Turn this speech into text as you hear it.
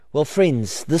Well,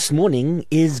 friends, this morning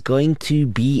is going to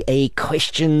be a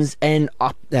questions and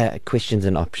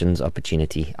options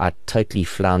opportunity. I totally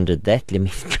floundered that. Let me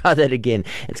try that again.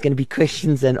 It's going to be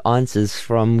questions and answers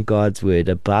from God's Word,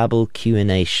 a Bible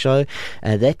Q&A show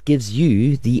that gives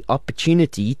you the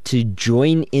opportunity to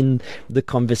join in the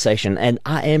conversation. And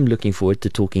I am looking forward to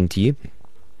talking to you.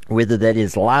 Whether that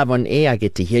is live on air, I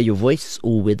get to hear your voice,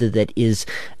 or whether that is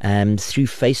through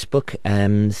Facebook,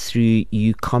 through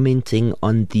you commenting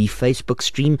on the Facebook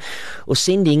stream, or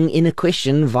sending in a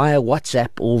question via WhatsApp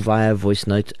or via voice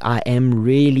note. I am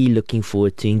really looking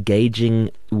forward to engaging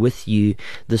with you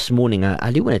this morning.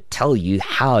 I do want to tell you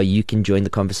how you can join the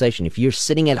conversation. If you're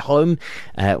sitting at home,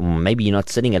 or maybe you're not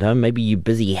sitting at home, maybe you're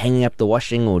busy hanging up the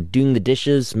washing or doing the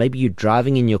dishes, maybe you're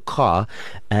driving in your car,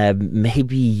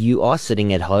 maybe you are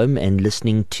sitting at home and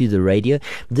listening to the radio.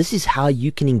 This is how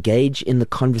you can engage in the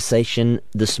conversation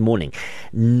this morning.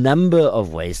 Number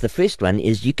of ways. The first one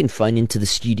is you can phone into the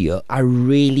studio. I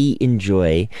really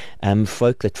enjoy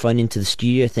folk that phone into the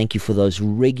studio. Thank you for those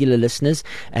regular listeners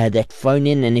that phone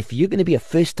in. And if you're going to be a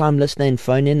first-time listener and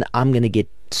phone in, I'm going to get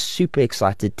super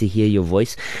excited to hear your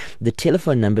voice. The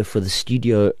telephone number for the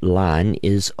studio line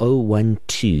is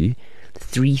 012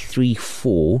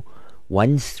 334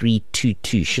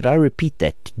 1322. Should I repeat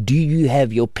that? Do you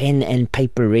have your pen and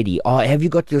paper ready? Or have you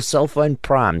got your cell phone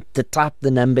primed to type the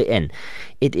number in?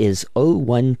 It is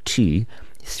 012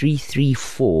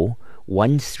 334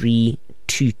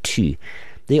 1322.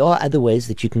 There are other ways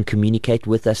that you can communicate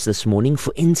with us this morning.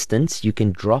 For instance, you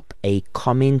can drop a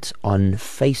comment on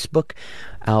Facebook.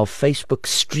 Our Facebook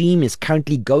stream is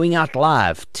currently going out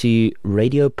live to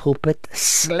Radio Pulpit /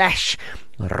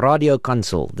 Radio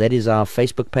Console. That is our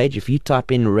Facebook page. If you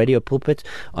type in Radio Pulpit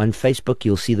on Facebook,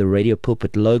 you'll see the Radio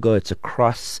Pulpit logo. It's a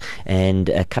cross and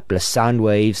a couple of sound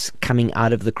waves coming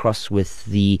out of the cross with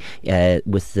the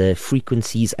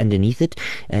frequencies underneath it.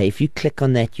 If you click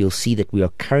on that, you'll see that we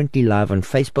are currently live on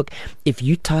Facebook. If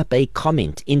you type a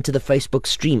comment into the Facebook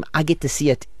stream, I get to see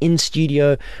it in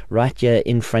studio right here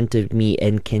in front of me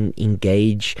and can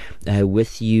engage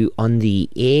with you on the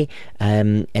air.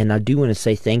 And I do want to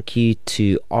say thank you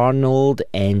to Arnold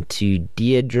and to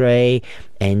Deirdre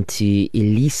and to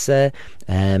Elisa,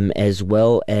 as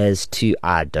well as to,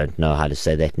 I don't know how to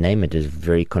say that name, it is a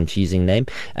very confusing name,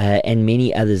 and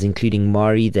many others, including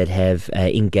Mari, that have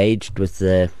engaged with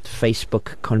the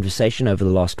Facebook conversation over the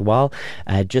last while.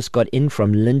 Just got in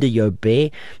from Linda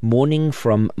Yobe, morning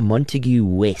from Montague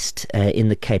West in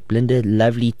the Cape. Linda,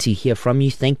 lovely to hear from you.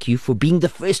 Thank you for being the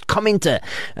first commenter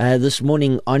this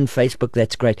morning on Facebook.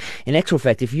 That's great. In actual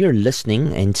fact, if you're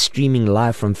listening and streaming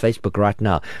live from Facebook right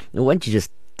now, why don't you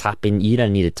just type in, you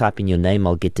don't need to type in your name,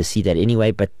 I'll get to see that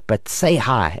anyway, but say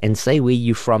hi and say where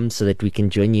you're from so that we can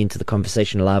join you into the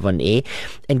conversation live on air,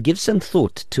 and give some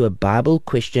thought to a Bible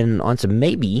question and answer.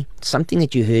 Maybe something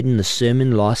that you heard in the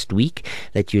sermon last week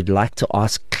that you'd like to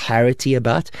ask clarity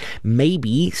about,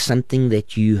 maybe something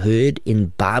that you heard in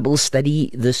Bible study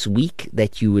this week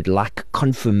that you would like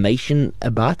confirmation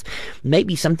about,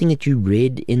 maybe something that you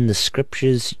read in the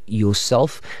scriptures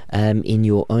yourself, in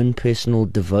your own personal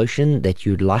devotion that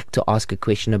you'd like to ask a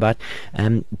question about.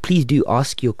 Please do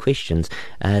ask your questions.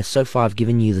 So far I've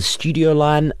given you the studio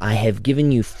line, I have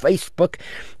given you Facebook.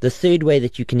 The third way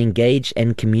that you can engage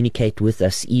and communicate with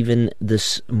us even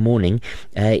this morning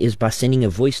is by sending a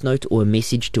voice note or a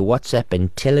message to WhatsApp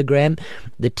and Telegram.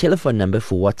 The telephone number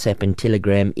for WhatsApp and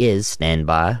Telegram is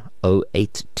standby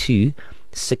 082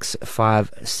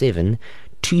 657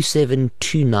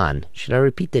 2729. Should I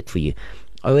repeat that for you?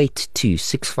 082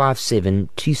 657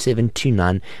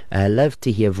 2729. Love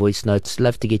to hear voice notes,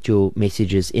 love to get your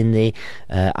messages in there.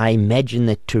 I imagine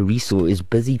that Teresa is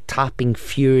busy typing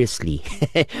furiously.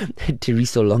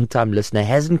 Teresa, long time listener,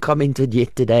 hasn't commented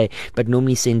yet today, but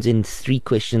normally sends in 3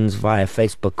 questions via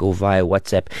Facebook or via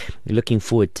WhatsApp. Looking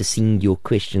forward to seeing your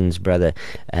questions, brother,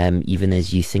 even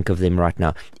as you think of them right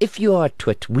now. If you are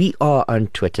we are on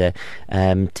Twitter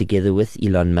together with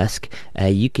Elon Musk.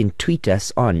 You can tweet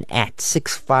us on at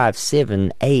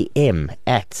 657 AM,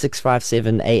 at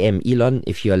 657 AM. Elon,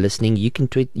 if you are listening, you can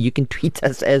tweet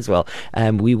us as well.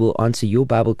 We will answer your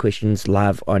Bible questions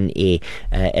live on air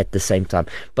at the same time.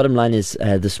 Bottom line is,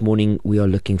 this morning we are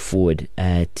looking forward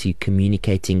to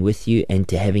communicating with you and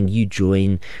to having you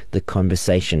join the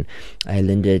conversation.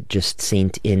 Linda just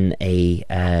sent in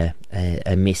a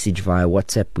message via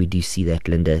WhatsApp. We do see that,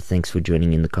 Linda. Thanks for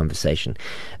joining in the conversation.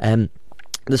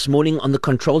 This morning on the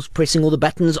controls, pressing all the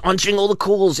buttons, answering all the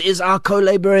calls, is our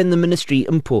co-laborer in the ministry,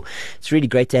 Impo. It's really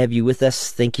great to have you with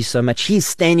us. Thank you so much. He's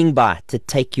standing by to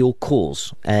take your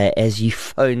calls as you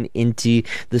phone into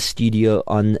the studio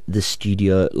on the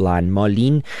studio line.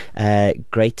 Marlene,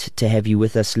 great to have you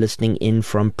with us, listening in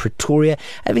from Pretoria.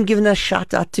 I haven't given a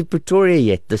shout out to Pretoria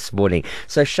yet this morning.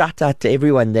 So shout out to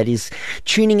everyone that is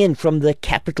tuning in from the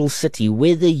capital city,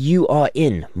 whether you are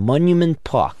in Monument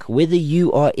Park, whether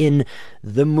you are in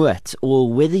the Moat,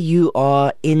 or whether you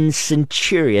are in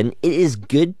Centurion. It is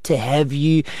good to have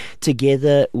you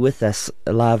together with us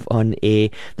live on air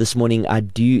this morning. I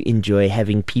do enjoy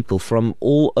having people from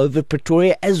all over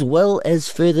Pretoria as well as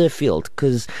further afield,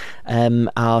 because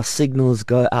our signals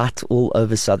go out all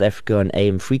over South Africa on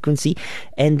AM frequency,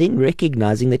 and then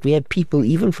recognizing that we have people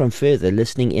even from further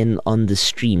listening in on the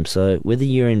stream. So whether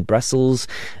you're in Brussels,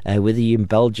 whether you're in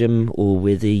Belgium, or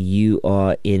whether you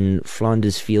are in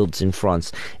Flanders Fields in France,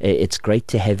 it's great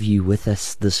to have you with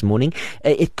us this morning.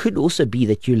 It could also be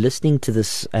that you're listening to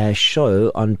this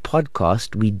show on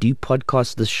podcast. We do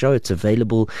podcast this show. It's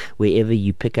available wherever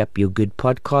you pick up your good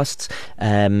podcasts.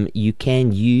 You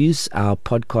can use our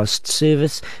podcast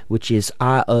service, which is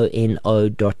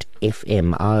iono.fm,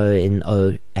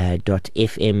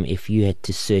 iono.fm. If you had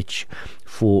to search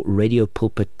for Radio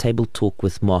Pulpit Table Talk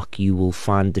with Mark, you will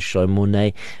find the show.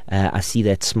 Monet, I see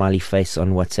that smiley face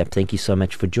on WhatsApp. Thank you so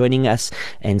much for joining us.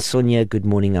 And Sonia, good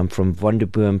morning. I'm from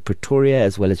Vonderboom, Pretoria,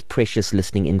 as well as Precious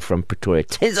listening in from Pretoria.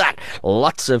 Turns out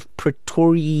lots of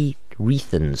Pretoria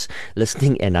Rethans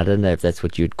listening in. I don't know if that's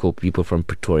what you'd call people from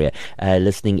Pretoria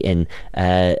listening in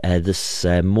this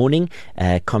morning,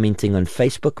 commenting on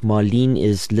Facebook. Marlene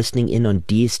is listening in on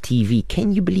DSTV.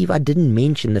 Can you believe I didn't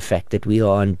mention the fact that we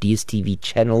are on DSTV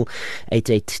channel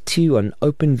 882, on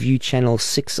OpenView channel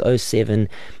 607,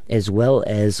 as well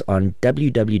as on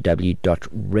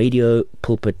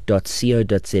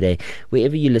www.radiopulpit.co.za.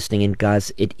 Wherever you're listening in,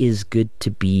 guys, it is good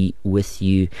to be with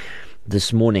you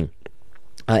this morning.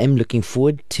 I am looking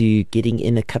forward to getting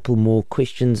in a couple more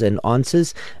questions and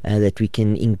answers that we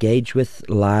can engage with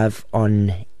live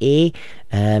on air.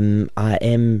 I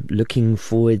am looking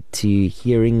forward to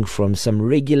hearing from some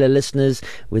regular listeners,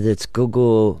 whether it's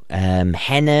Gogo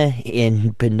Hannah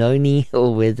in Benoni,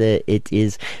 or whether it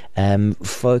is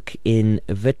folk in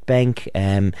Witbank.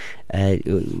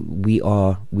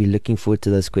 We're looking forward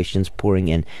to those questions pouring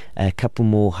in. A couple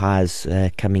more highs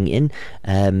coming in,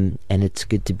 and it's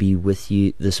good to be with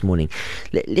you this morning.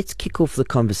 Let's kick off the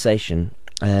conversation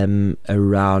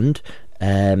around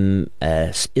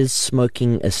is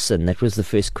smoking a sin? That was the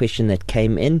first question that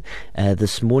came in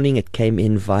this morning. It came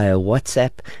in via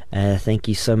WhatsApp. Thank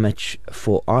you so much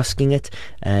for asking it.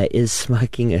 Is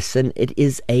smoking a sin? It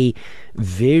is a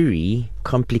very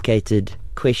complicated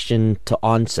question to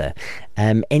answer,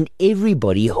 and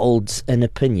everybody holds an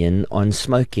opinion on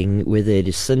smoking, whether it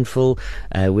is sinful,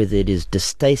 whether it is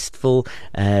distasteful.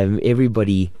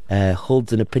 Everybody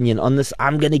holds an opinion on this.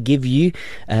 I'm going to give you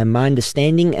my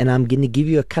understanding, and I'm going to give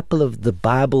you a couple of the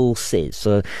Bible says.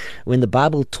 So when the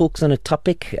Bible talks on a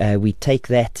topic, we take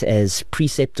that as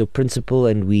precept or principle,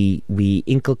 and we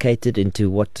inculcate it into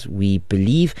what we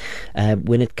believe.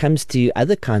 When it comes to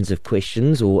other kinds of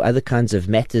questions or other kinds of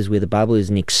matters where the Bible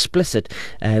isn't explicit,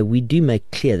 we do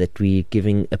make clear that we're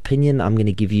giving opinion. I'm going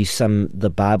to give you some the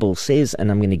Bible says,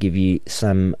 and I'm going to give you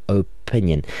some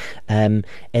opinion. And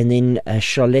then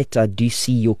Charlotte, I do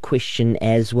see your question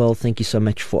as well. Thank you so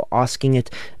much for asking it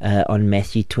on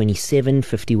Matthew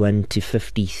 27:51 to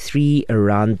 53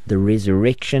 around the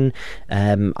resurrection.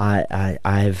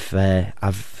 I've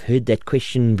heard that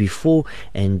question before,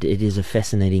 and it is a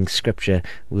fascinating scripture.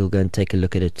 We'll go and take a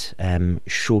look at it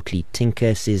shortly.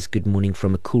 Tinker says good morning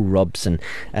from a cool Robson.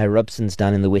 Robson's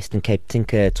down in the Western Cape.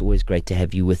 Tinker, it's always great to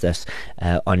have you with us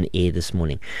on air this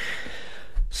morning.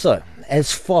 So,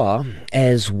 as far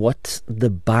as what the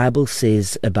Bible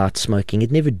says about smoking,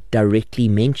 it never directly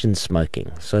mentions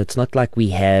smoking. So it's not like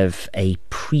we have a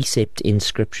precept in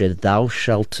Scripture, thou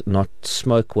shalt not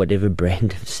smoke whatever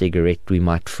brand of cigarette we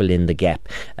might fill in the gap,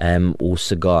 or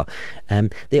cigar.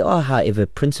 There are, however,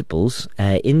 principles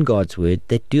in God's Word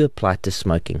that do apply to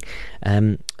smoking.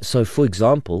 So, for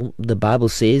example, the Bible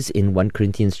says in 1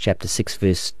 Corinthians chapter 6,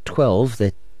 verse 12,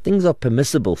 that things are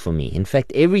permissible for me. In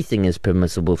fact, everything is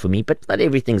permissible for me, but not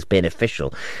everything's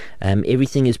beneficial.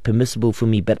 Everything is permissible for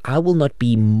me, but I will not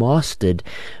be mastered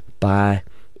by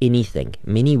anything.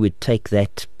 Many would take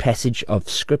that passage of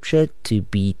Scripture to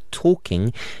be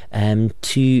talking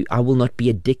to I will not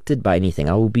be addicted by anything.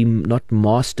 I will be not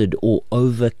mastered or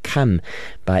overcome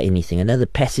by anything. Another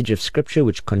passage of Scripture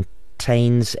which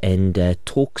contains and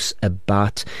talks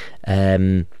about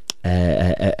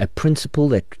a principle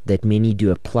that many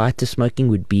do apply to smoking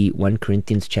would be 1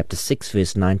 Corinthians chapter 6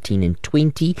 verse 19 and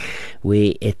 20,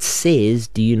 where it says,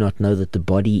 "Do you not know that the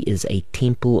body is a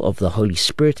temple of the Holy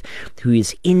Spirit who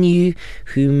is in you,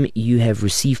 whom you have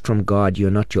received from God? You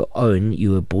are not your own,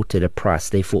 you were bought at a price.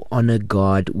 Therefore honor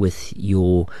God with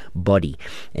your body."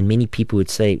 And many people would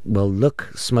say, well,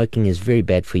 look, smoking is very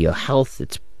bad for your health.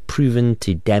 It's proven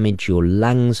to damage your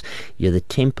lungs. You're the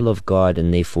temple of God,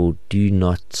 and therefore do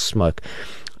not smoke.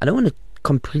 I don't want to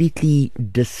completely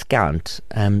discount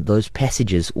those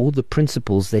passages or the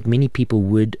principles that many people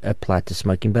would apply to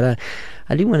smoking, but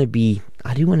I do want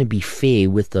to be fair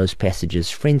with those passages,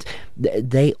 friends.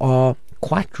 They are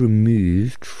quite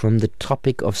removed from the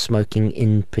topic of smoking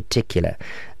in particular.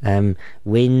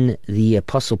 When the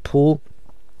Apostle Paul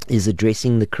is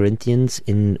addressing the Corinthians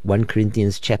in 1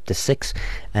 Corinthians chapter 6,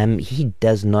 he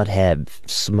does not have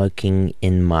smoking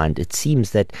in mind. It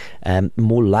seems that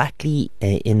more likely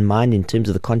in mind in terms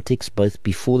of the context, both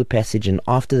before the passage and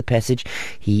after the passage,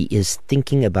 he is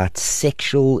thinking about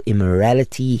sexual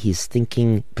immorality. He's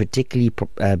thinking particularly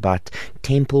about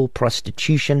temple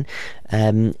prostitution.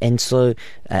 And so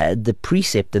the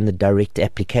precept and the direct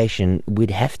application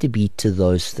would have to be to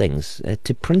those things,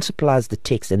 to principalize the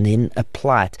text and then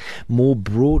apply it more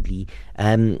broadly.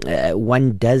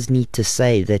 One does need to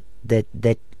say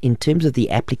that in terms of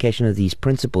the application of these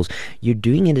principles, you're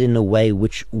doing it in a way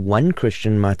which one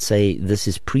Christian might say this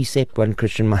is precept, one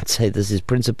Christian might say this is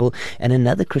principle, and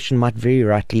another Christian might very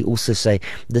rightly also say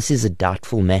this is a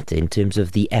doubtful matter in terms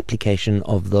of the application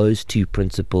of those two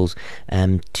principles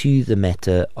to the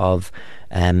matter of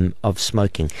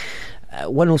smoking.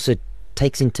 One also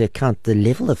takes into account the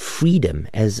level of freedom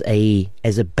as a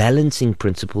balancing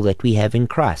principle that we have in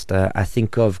Christ. I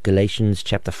think of Galatians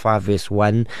chapter 5 verse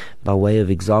 1 by way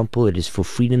of example. It is for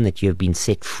freedom that you have been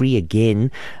set free. Again,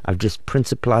 I've just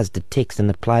principalized the text and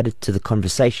applied it to the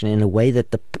conversation in a way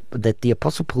that the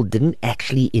Apostle Paul didn't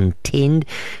actually intend.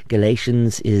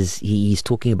 Galatians he's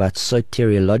talking about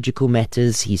soteriological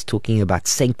matters. He's talking about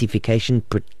sanctification,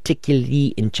 particularly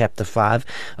in chapter 5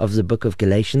 of the book of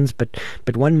Galatians, but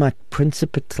one might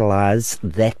principalize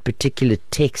that particular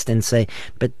text and say,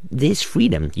 but there's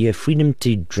freedom. You have freedom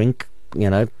to drink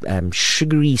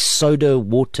sugary soda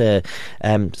water,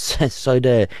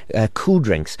 soda cool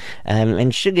drinks,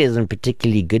 and sugar isn't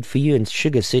particularly good for you, and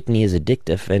sugar certainly is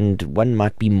addictive, and one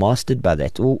might be mastered by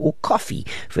that. Or coffee,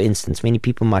 for instance. Many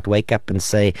people might wake up and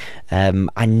say,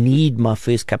 I need my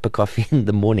first cup of coffee in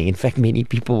the morning. In fact, many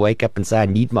people wake up and say, I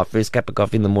need my first cup of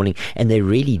coffee in the morning, and they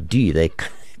really do. They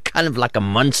kind of like a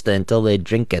monster until they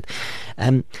drink it.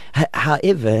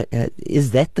 However,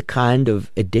 is that the kind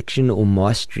of addiction or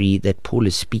mastery that Paul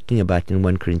is speaking about in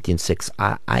 1 Corinthians 6?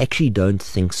 I actually don't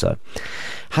think so.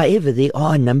 However, there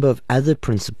are a number of other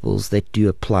principles that do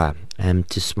apply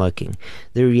to smoking.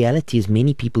 The reality is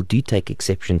many people do take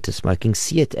exception to smoking,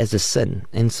 see it as a sin.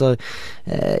 And so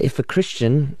if a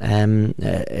Christian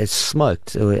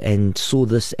smoked and saw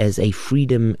this as a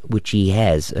freedom which he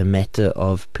has, a matter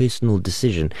of personal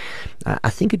decision, I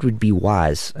think it would be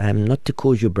wise not to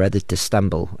cause your brother to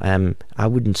stumble. I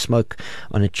wouldn't smoke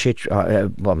on a church,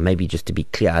 well, maybe just to be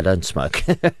clear, I don't smoke.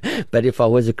 But if I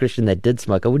was a Christian that did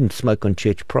smoke, I wouldn't smoke on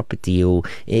church property or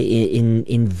in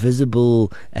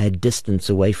invisible distance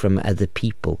away from other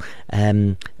people.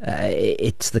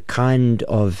 It's the kind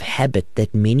of habit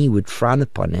that many would frown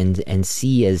upon and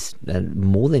see as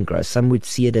more than gross. Some would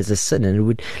see it as a sin, and it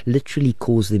would literally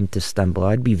cause them to stumble.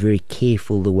 I'd be very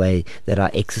careful the way that I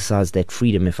exercise that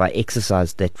freedom, if I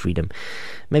exercise that freedom.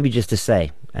 Maybe just to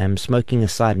say, smoking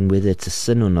aside, and whether it's a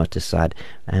sin or not aside,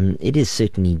 it is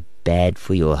certainly bad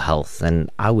for your health, and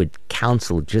I would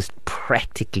counsel just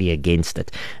practically against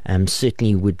it.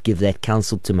 Certainly would give that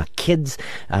counsel to my kids.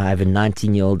 I have a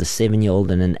 19-year-old, a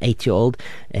 7-year-old, and an 8-year-old,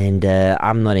 and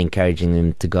I'm not encouraging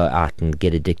them to go out and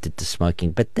get addicted to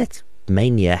smoking, but that's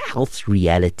mainly a health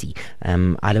reality.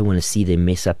 I don't want to see them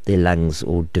mess up their lungs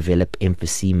or develop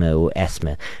emphysema or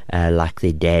asthma like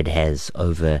their dad has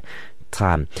over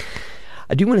time.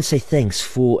 I do want to say thanks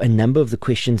for a number of the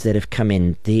questions that have come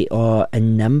in. There are a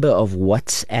number of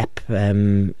WhatsApp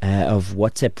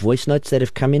voice notes that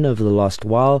have come in over the last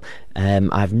while.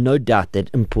 I have no doubt that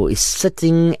Impo is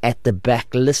sitting at the back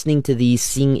listening to these,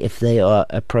 seeing if they are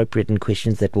appropriate and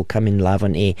questions that will come in live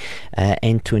on air.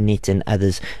 Antoinette and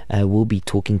others will be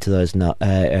talking to those now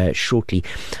shortly.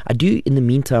 I do, in the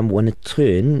meantime, want to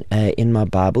turn in my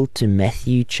Bible to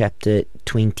Matthew chapter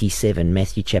 27.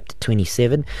 Matthew chapter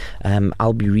 27.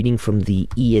 I'll be reading from the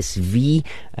ESV.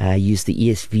 I use the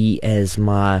ESV as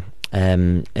my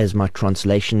as my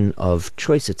translation of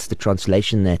choice. It's the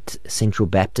translation that Central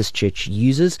Baptist Church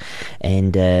uses,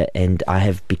 and I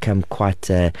have become quite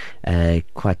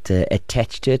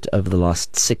attached to it over the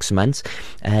last 6 months.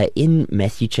 In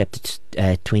Matthew chapter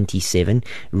 27,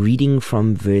 reading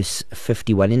from verse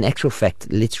 51. In actual fact,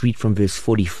 let's read from verse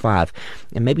 45,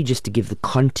 and maybe just to give the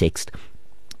context.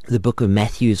 The book of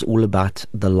Matthew is all about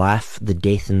the life, the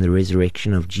death, and the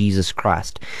resurrection of Jesus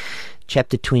Christ.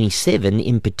 Chapter 27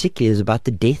 in particular is about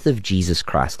the death of Jesus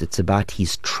Christ. It's about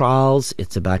his trials.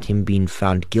 It's about him being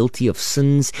found guilty of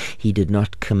sins he did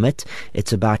not commit.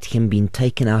 It's about him being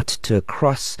taken out to a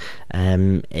cross.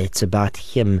 It's about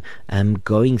him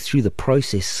going through the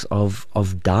process of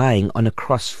dying on a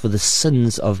cross for the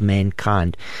sins of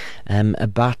mankind.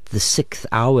 About the 6th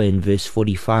hour in verse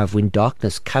 45, when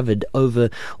darkness covered over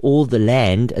all the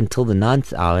land until the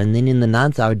 9th hour, and then in the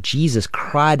 9th hour Jesus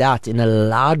cried out in a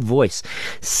loud voice,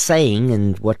 saying,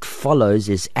 and what follows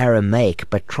is Aramaic,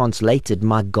 but translated,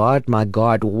 my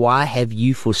God, why have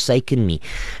you forsaken me?"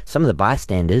 Some of the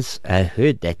bystanders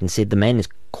heard that and said, the man is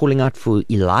calling out for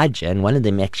Elijah, and one of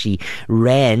them actually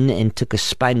ran and took a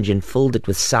sponge and filled it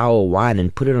with sour wine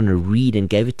and put it on a reed and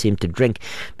gave it to him to drink.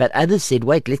 But others said,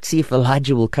 wait, let's see if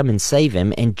Elijah will come and save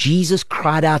him. And Jesus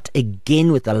cried out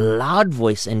again with a loud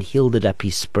voice and yielded up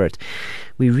his spirit.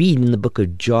 We read in the book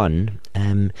of John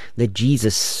that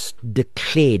Jesus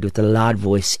declared with a loud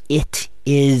voice, "It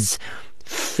is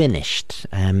finished,"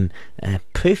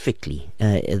 perfectly.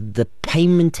 The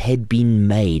payment had been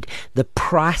made. The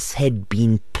price had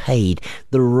been paid.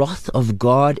 The wrath of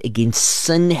God against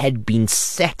sin had been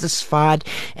satisfied,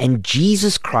 and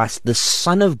Jesus Christ, the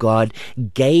Son of God,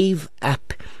 gave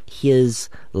up his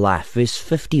life. Verse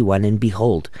 51, and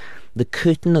behold, the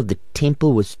curtain of the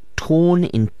temple was torn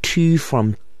in two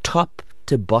from top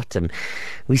to bottom.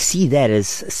 We see that as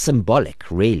symbolic,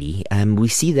 really. We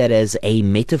see that as a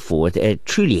metaphor. It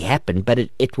truly happened, but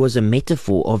it was a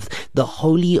metaphor of the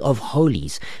Holy of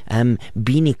Holies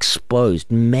being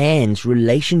exposed, man's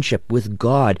relationship with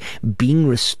God being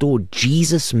restored.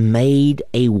 Jesus made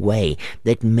a way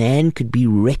that man could be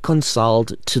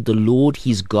reconciled to the Lord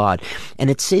his God. And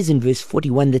it says in verse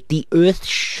 41 that the earth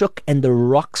shook and the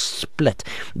rocks split.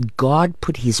 God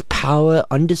put his power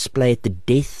on display at the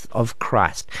death of Christ.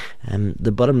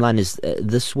 The bottom line is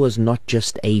this was not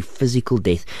just a physical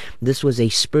death. This was a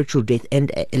spiritual death,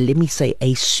 and let me say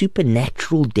a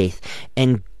supernatural death,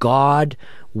 and God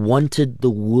wanted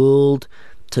the world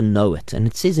to know it. And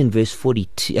it says in verse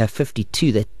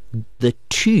 52 that the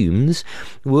tombs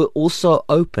were also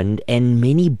opened, and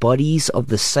many bodies of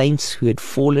the saints who had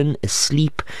fallen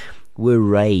asleep were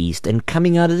raised. And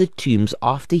coming out of the tombs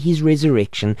after his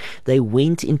resurrection, they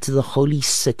went into the holy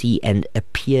city and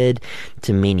appeared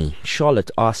to many.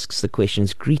 Charlotte asks the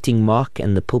questions. Greeting Mark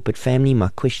and the Pulpit family. My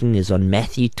question is on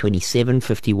Matthew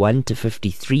 27:51 to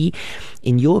 53.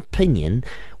 In your opinion,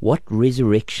 what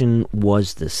resurrection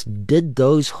was this? Did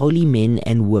those holy men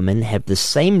and women have the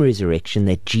same resurrection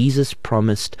that Jesus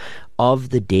promised of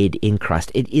the dead in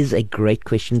Christ? It is a great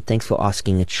question. Thanks for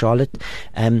asking it, Charlotte.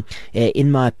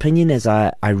 In my opinion, as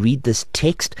I read this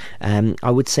text,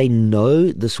 I would say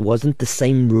no, this wasn't the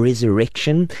same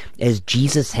resurrection as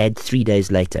Jesus had 3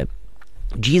 days later.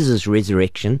 Jesus'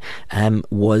 resurrection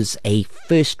was a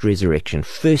first resurrection,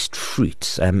 first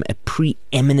fruits, a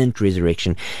preeminent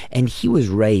resurrection, and he was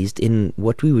raised in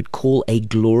what we would call a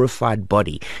glorified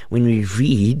body. When we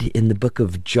read in the book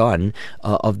of John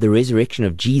of the resurrection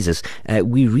of Jesus,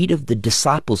 we read of the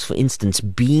disciples, for instance,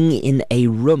 being in a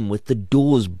room with the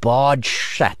doors barred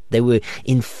shut. They were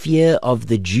in fear of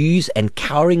the Jews and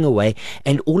cowering away,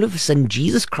 and all of a sudden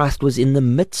Jesus Christ was in the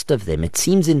midst of them. It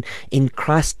seems in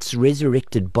Christ's resurrection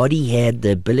body had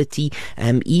the ability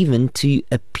even to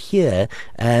appear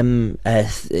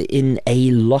in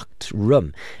a locked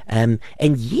room, and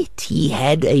yet he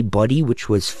had a body which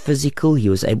was physical. He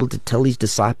was able to tell his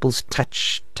disciples,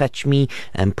 touch me,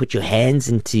 and put your hands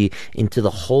into the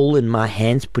hole in my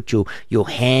hands, put your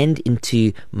hand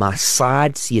into my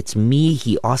side, see it's me.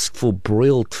 He asked for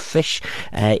broiled fish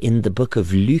in the book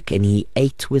of Luke, and he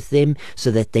ate with them so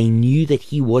that they knew that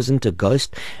he wasn't a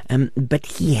ghost, but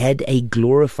he had a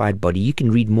glorified body. You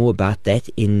can read more about that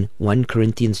in 1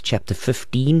 Corinthians chapter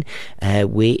 15,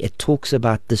 where it talks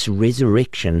about this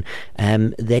resurrection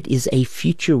that is a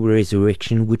future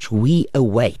resurrection which we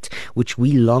await, which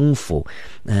we long for.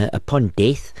 Upon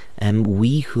death,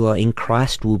 we who are in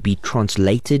Christ will be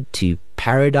translated to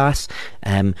paradise.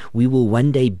 We will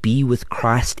one day be with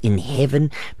Christ in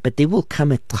heaven, but there will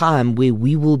come a time where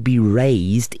we will be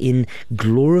raised in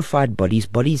glorified bodies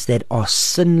that are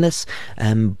sinless,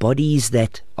 bodies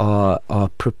that are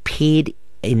prepared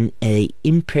in a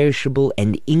imperishable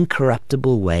and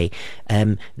incorruptible way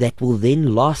that will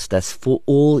then last us for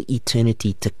all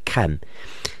eternity to come.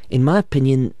 In my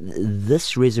opinion,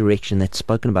 this resurrection that's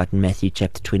spoken about in Matthew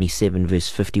chapter 27, verse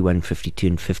 51, 52,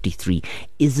 and 53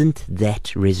 isn't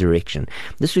that resurrection.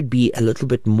 This would be a little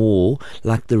bit more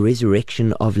like the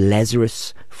resurrection of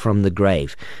Lazarus from the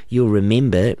grave. You'll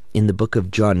remember in the book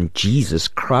of John, Jesus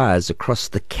cries across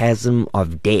the chasm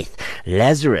of death,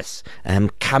 Lazarus,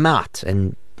 come out,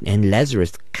 and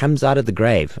Lazarus comes out of the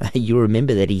grave. You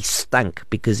remember that he stunk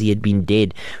because he had been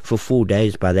dead for 4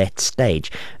 days by that stage,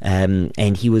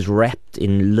 and he was wrapped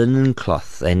in linen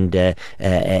cloth and had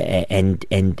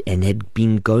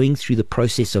been going through the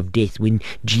process of death when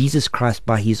Jesus Christ,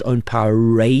 by his own power,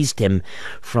 raised him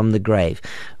from the grave.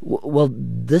 Well,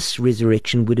 this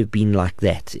resurrection would have been like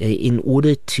that, in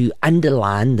order to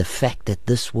underline the fact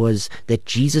that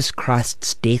Jesus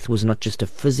Christ's death was not just a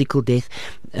physical death,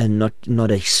 and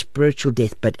not a spiritual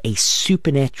death, but a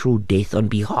supernatural death on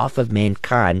behalf of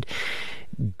mankind.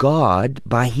 God,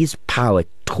 by his power,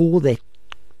 tore that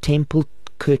temple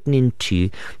curtain in two,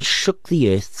 shook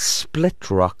the earth, split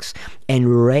rocks,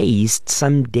 and raised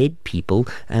some dead people,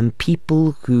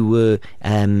 people who were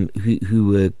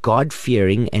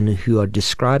God-fearing and who are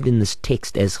described in this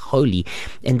text as holy.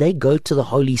 And they go to the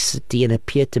holy city and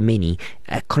appear to many,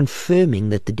 confirming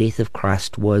that the death of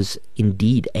Christ was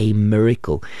indeed a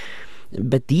miracle.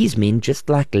 But these men, just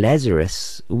like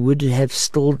Lazarus, would have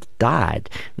still died.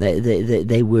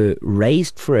 They were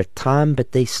raised for a time,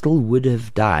 but they still would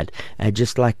have died,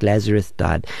 just like Lazarus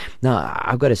died. Now,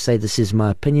 I've got to say this is my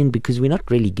opinion, because we're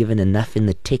not really given enough in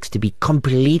the text to be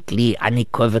completely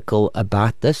unequivocal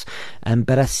about this,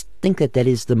 but I think that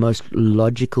is the most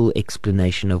logical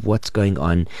explanation of what's going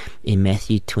on in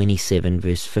Matthew 27,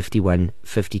 verse 51,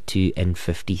 52, and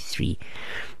 53.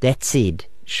 That said,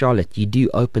 Charlotte, you do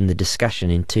open the discussion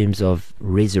in terms of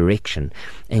resurrection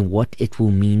and what it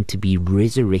will mean to be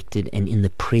resurrected and in the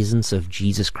presence of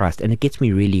Jesus Christ, and it gets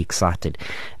me really excited.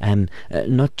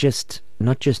 Not just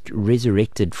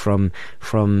resurrected from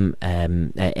so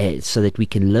that we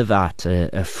can live out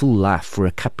a full life for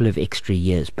a couple of extra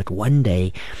years, but one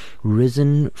day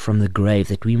risen from the grave,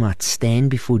 that we might stand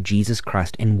before Jesus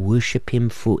Christ and worship him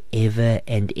forever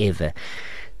and ever.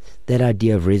 That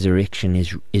idea of resurrection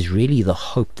is really the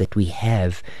hope that we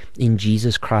have in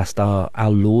Jesus Christ, our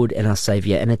Lord and our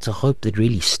Savior, and it's a hope that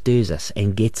really stirs us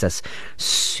and gets us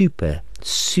super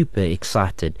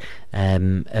excited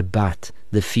about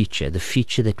the future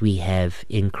that we have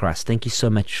in Christ. Thank you so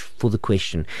much for the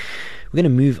question. We're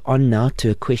going to move on now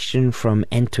to a question from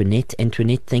Antoinette.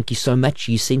 Antoinette, thank you so much.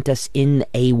 You sent us in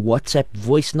a WhatsApp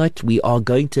voice note. We are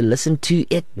going to listen to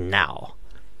it now.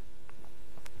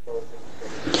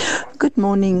 Good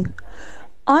morning.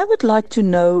 I would like to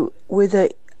know whether,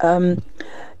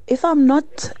 if I'm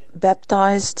not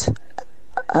baptized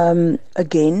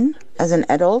again as an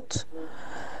adult,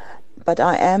 but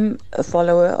I am a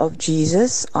follower of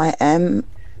Jesus, I am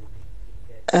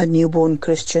a newborn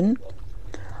Christian,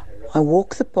 I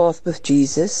walk the path with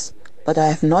Jesus, but I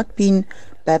have not been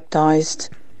baptized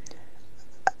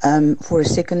for a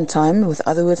second time. With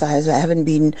other words, I haven't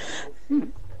been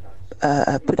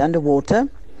put under water.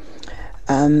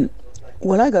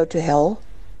 Will I go to hell?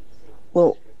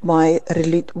 Will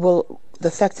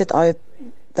the fact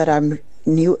that I'm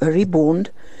reborn,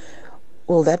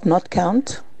 will that not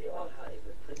count?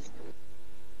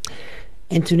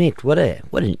 Antoinette, what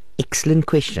an excellent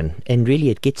question, and really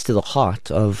it gets to the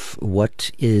heart of what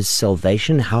is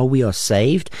salvation, how we are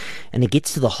saved, and it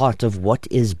gets to the heart of what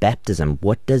is baptism.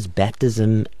 What does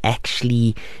baptism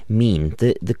actually mean?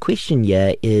 The question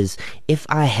here is, if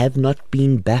I have not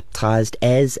been baptized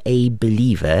as a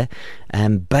believer,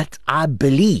 but I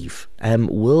believe,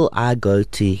 will I go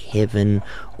to heaven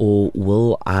or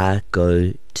will I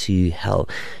go to hell?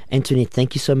 Antoinette,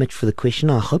 thank you so much for the question.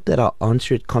 I hope that I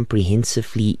answer it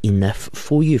comprehensively enough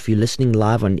for you. If you're listening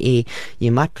live on air,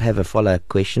 you might have a follow-up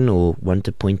question or want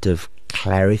a point of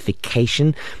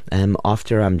clarification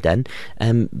after I'm done.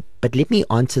 But let me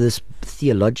answer this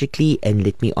theologically, and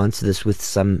let me answer this with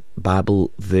some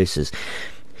Bible verses.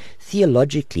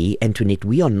 Theologically, Antoinette,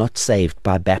 we are not saved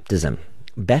by baptism.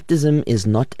 Baptism is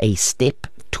not a step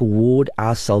toward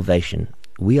our salvation.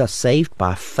 We are saved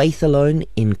by faith alone,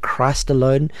 in Christ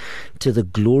alone, to the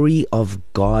glory of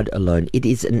God alone. It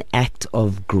is an act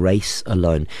of grace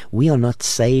alone. We are not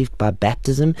saved by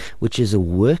baptism, which is a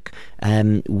work.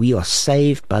 We are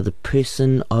saved by the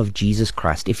person of Jesus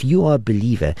Christ. If you are a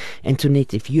believer,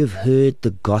 Antoinette, if you have heard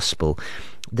the gospel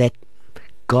that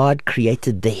God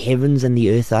created the heavens and the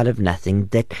earth out of nothing,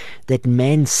 that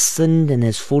man sinned and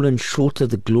has fallen short of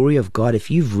the glory of God,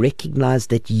 if you've recognized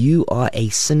that you are a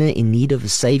sinner in need of a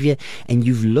Savior, and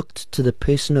you've looked to the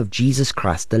person of Jesus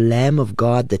Christ, the Lamb of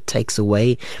God that takes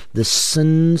away the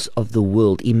sins of the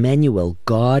world, Emmanuel,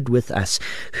 God with us,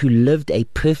 who lived a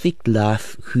perfect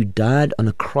life, who died on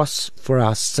a cross for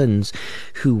our sins,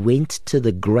 who went to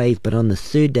the grave, but on the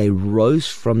third day rose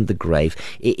from the grave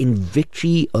in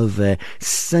victory over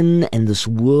sin and this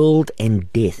world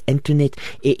and death. Antoinette,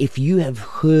 if you have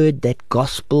heard that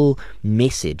gospel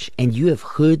message and you have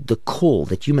heard the call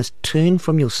that you must turn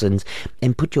from your sins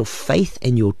and put your faith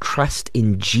and your trust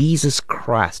in Jesus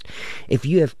Christ, if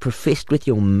you have professed with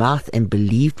your mouth and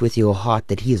believed with your heart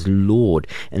that He is Lord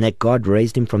and that God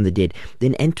raised Him from the dead,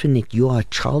 then Antoinette, you are a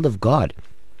child of God.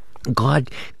 God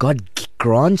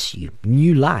grants you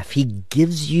new life. He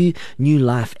gives you new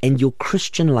life, and your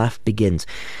Christian life begins.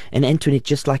 And Antoinette,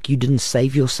 just like you didn't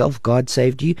save yourself, God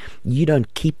saved you. You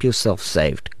don't keep yourself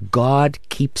saved. God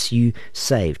keeps you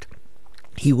saved.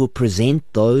 He will present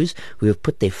those who have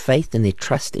put their faith and their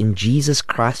trust in Jesus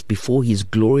Christ before His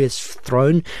glorious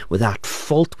throne without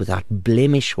fault, without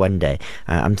blemish one day.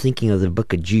 I'm thinking of the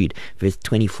book of Jude, verse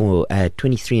 23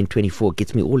 and 24. It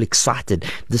gets me all excited.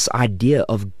 This idea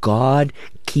of God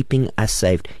keeping us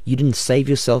saved. You didn't save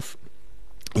yourself,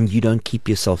 and you don't keep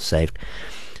yourself saved.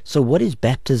 So what is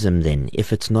baptism then,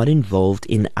 if it's not involved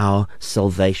in our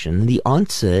salvation? The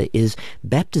answer is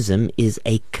baptism is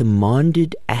a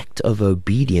commanded act of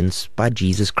obedience by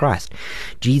Jesus Christ.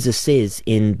 Jesus says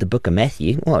in the book of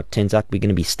Matthew, well, it turns out we're going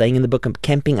to be staying in the book of,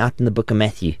 camping out in the book of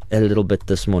Matthew a little bit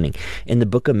this morning. In the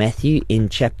book of Matthew, in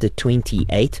chapter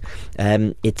 28,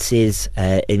 it says,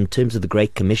 in terms of the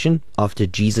Great Commission, after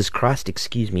Jesus Christ,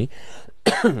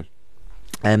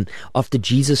 after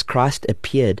Jesus Christ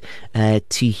appeared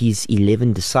to His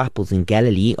 11 disciples in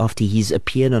Galilee, after He's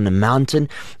appeared on a mountain,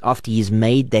 after He's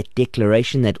made that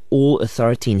declaration that all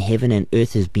authority in heaven and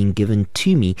earth has been given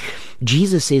to me,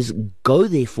 Jesus says, go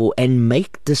therefore and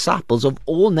make disciples of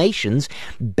all nations,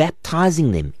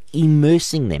 baptizing them,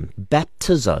 immersing them,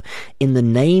 baptizo, in the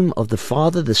name of the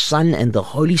Father, the Son, and the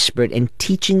Holy Spirit, and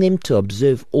teaching them to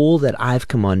observe all that I have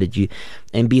commanded you.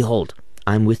 And behold,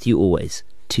 I'm with you always,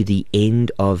 to the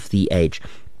end of the age.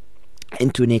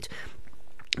 Antoinette,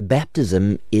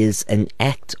 baptism is an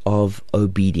act of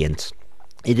obedience.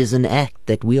 It is an act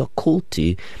that we are called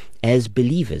to as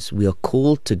believers. We are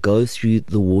called to go through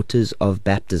the waters of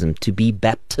baptism, to be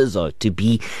baptizo, to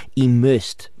be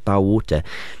immersed by water.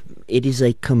 It is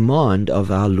a command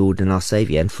of our Lord and our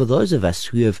Savior. And for those of us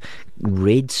who have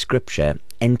read Scripture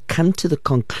and come to the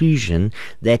conclusion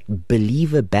that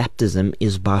believer baptism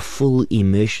is by full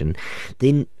immersion,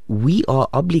 then we are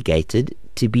obligated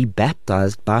to be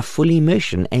baptized by full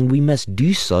immersion, and we must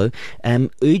do so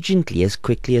urgently, as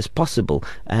quickly as possible,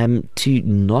 to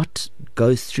not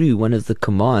go through one of the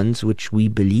commands which we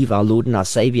believe our Lord and our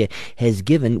Savior has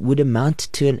given would amount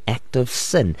to an act of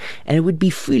sin. And it would be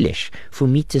foolish for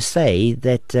me to say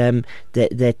that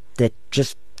that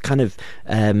just kind of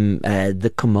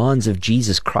the commands of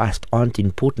Jesus Christ aren't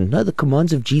important. No, the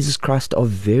commands of Jesus Christ are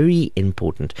very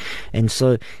important. And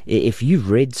so if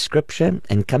you've read Scripture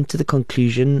and come to the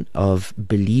conclusion of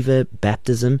believer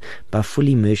baptism by full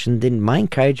immersion, then my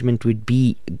encouragement would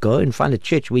be go and find a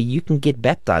church where you can get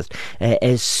baptized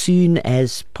as soon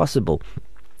as possible.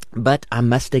 But I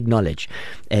must acknowledge,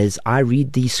 as I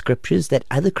read these scriptures, that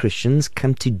other Christians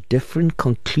come to different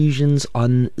conclusions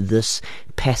on this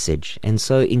passage. And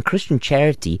so in Christian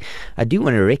charity, I do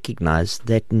want to recognize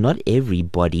that not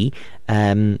everybody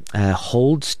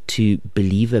holds to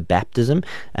believer baptism,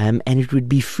 and it would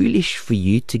be foolish for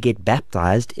you to get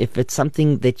baptized if it's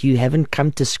something that you haven't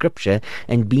come to Scripture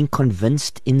and been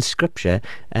convinced in Scripture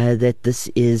that this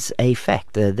is a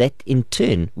fact. That in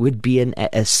turn would be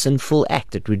a sinful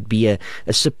act. It would be a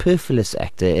superfluous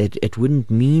act. It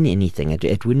wouldn't mean anything.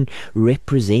 It wouldn't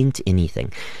represent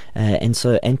anything. And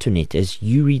so, Antoinette, as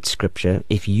you read Scripture,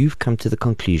 if you've come to the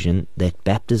conclusion that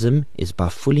baptism is by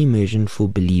full immersion for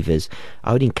believers,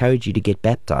 I would encourage you to get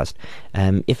baptized.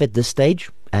 If at this stage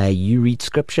you read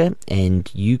Scripture and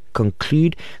you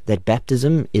conclude that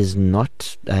baptism is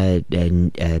not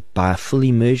by full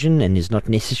immersion and is not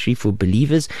necessary for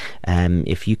believers,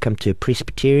 if you come to a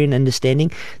Presbyterian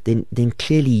understanding, then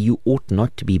clearly you ought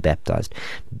not to be baptized.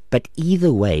 But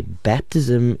either way,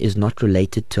 baptism is not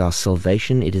related to our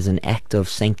salvation. It is an act of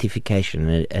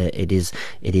sanctification. It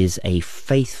is a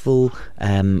faithful,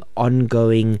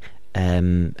 ongoing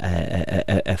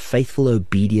a faithful,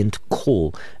 obedient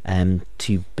call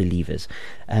to believers.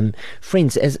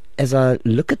 Friends, as I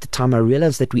look at the time, I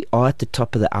realize that we are at the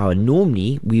top of the hour.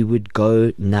 Normally, we would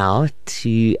go now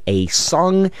to a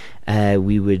song.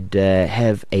 We would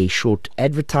have a short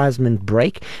advertisement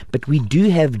break, but we do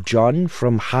have John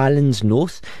from Highlands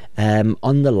North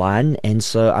on the line, and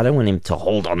so I don't want him to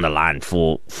hold on the line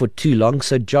for too long.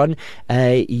 So, John,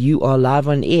 you are live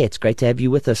on air. It's great to have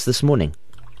you with us this morning.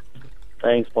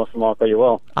 Thanks, Pastor Mark. Are you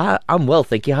well? I'm well,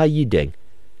 thank you. How are you doing?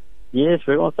 Yes,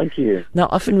 very well, thank you. Now,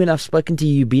 often when I've spoken to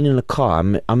you, you've been in a car.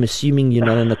 I'm assuming you're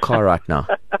not in a car right now.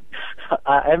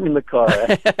 I am in the car.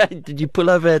 Did you pull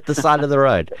over at the side of the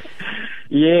road?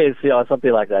 Yes, yeah,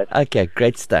 something like that. Okay,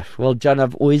 great stuff. Well, John,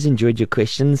 I've always enjoyed your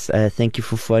questions. Thank you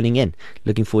for phoning in.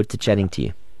 Looking forward to chatting to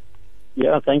you.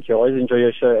 Yeah, thank you. I always enjoy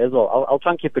your show as well. I'll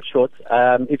try and keep it short.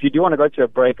 If you do want to go to a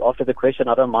break after the question,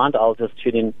 I don't mind. I'll just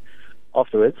tune in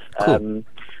afterwards. Cool.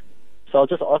 So I'll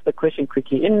just ask the question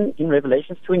quickly. In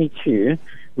Revelations 22,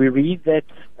 we read that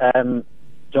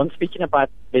John's speaking about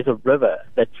there's a river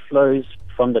that flows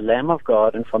from the Lamb of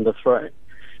God and from the throne.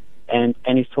 And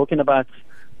he's talking about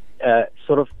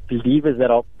sort of believers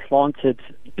that are planted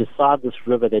beside this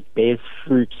river that bears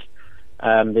fruit.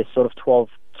 There's sort of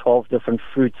 12 different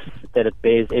fruits that it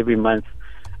bears every month.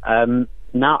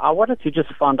 Now, I wanted to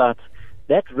just find out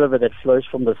that river that flows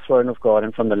from the throne of God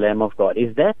and from the Lamb of God,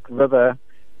 is that river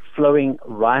flowing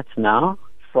right now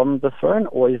from the throne,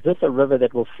 or is this a river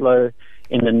that will flow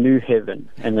in the new heaven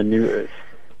and the new earth?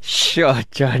 Sure,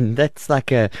 John. That's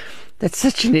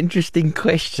such an interesting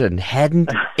question.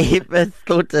 Hadn't ever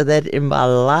thought of that in my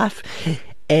life.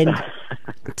 And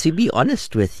to be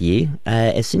honest with you,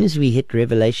 as soon as we hit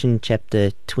Revelation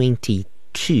chapter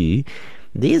 22,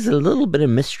 there's a little bit of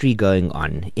mystery going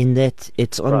on in that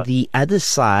it's on the other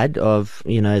side of,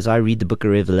 as I read the book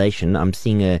of Revelation, I'm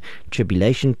seeing a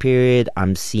tribulation period.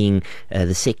 I'm seeing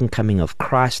the second coming of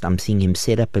Christ. I'm seeing him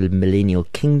set up a millennial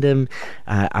kingdom.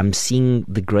 I'm seeing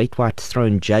the great white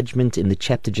throne judgment in the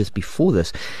chapter just before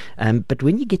this. But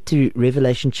when you get to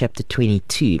Revelation chapter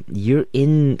 22, you're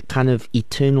in kind of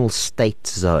eternal state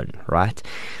zone, right?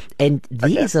 And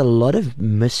there's a lot of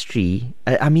mystery.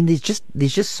 I mean, there's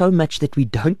just so much that we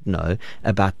don't know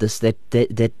about this that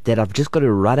I've just got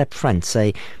to right up front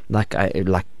say, like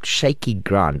shaky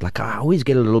ground. Like I always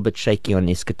get a little bit shaky on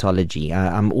eschatology.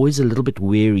 I'm always a little bit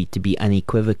wary to be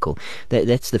unequivocal.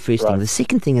 That's the first thing. The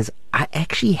second thing is I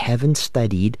actually haven't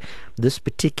studied this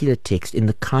particular text in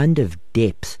the kind of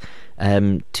depth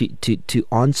to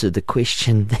answer the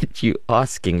question that you're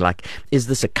asking. Like, is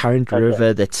this a current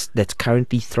river that's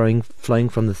currently flowing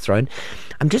from the throne?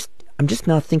 I'm just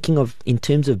now thinking of in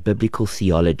terms of biblical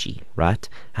theology, right?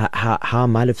 How I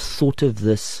might have thought of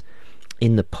this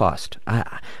in the past.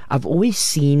 I've always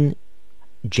seen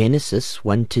Genesis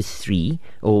 1 to 3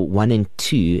 or 1 and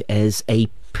 2 as a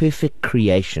perfect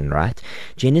creation, right?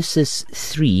 Genesis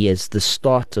 3 as the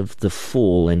start of the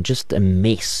fall and just a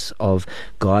mess of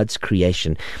God's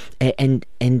creation, and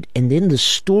then the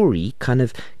story kind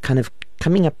of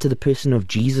coming up to the person of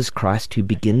Jesus Christ, who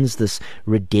begins this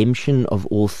redemption of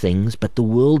all things, but the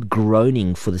world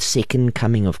groaning for the second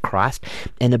coming of Christ,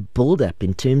 and a build-up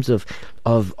in terms of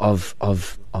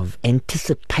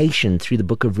anticipation through the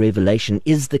book of Revelation.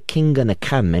 Is the king going to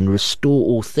come and restore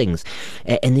all things?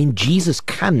 And then Jesus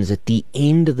comes at the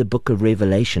end of the book of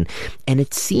Revelation, and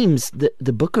it seems that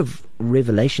the book of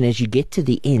Revelation, as you get to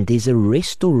the end, there's a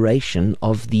restoration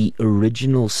of the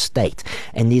original state,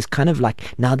 and there's kind of like,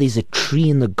 now there's a tree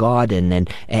in the garden, and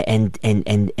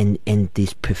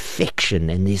there's perfection,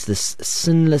 and there's this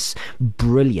sinless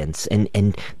brilliance,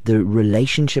 and the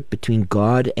relationship between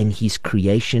God and his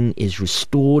creation is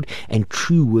restored, and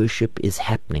true worship is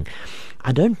happening.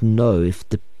 I don't know if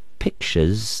the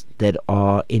pictures that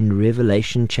are in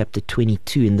Revelation chapter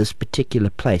 22 in this particular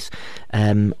place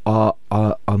are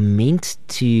meant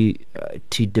to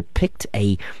depict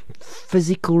a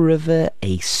physical river,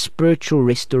 a spiritual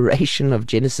restoration of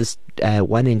Genesis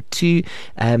 1 and 2,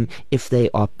 if they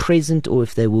are present or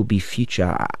if they will be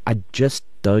future. I just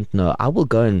don't know. I'll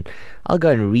go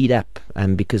and read up,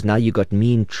 because now you got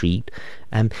me intrigued.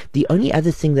 The only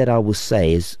other thing that I will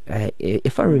say is,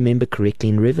 if I remember correctly,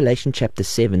 in Revelation chapter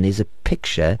 7, there's a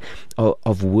picture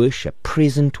of worship,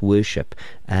 present worship,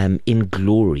 in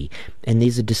glory, and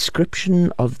there's a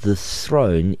description of the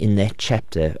throne in that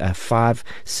chapter 5,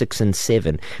 6, and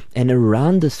 7, and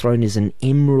around the throne is an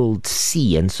emerald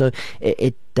sea, and so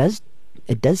it does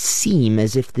seem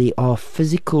as if there are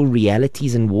physical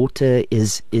realities, and water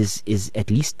is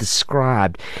at least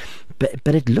described,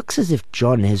 but it looks as if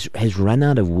John has run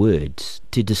out of words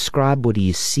to describe what he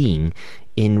is seeing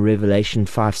in Revelation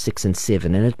 5, 6, and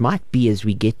 7. And it might be as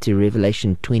we get to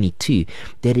Revelation 22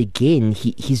 that again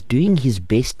he's doing his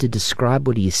best to describe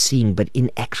what he is seeing, but in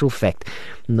actual fact,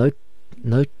 no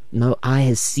eye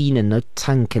has seen and no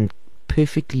tongue can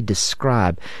perfectly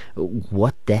describe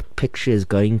what that picture is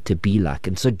going to be like.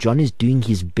 And so John is doing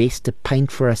his best to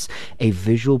paint for us a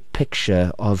visual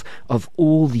picture of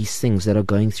all these things that are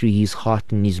going through his heart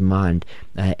and his mind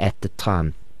at the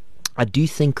time. I do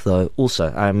think, though,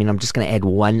 also, I'm just going to add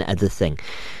one other thing,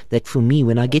 that for me,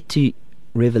 when I get to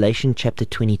Revelation chapter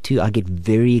 22, I get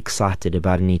very excited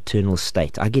about an eternal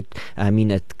state. It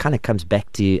kind of comes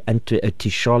back to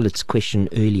Charlotte's question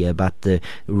earlier about the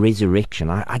resurrection.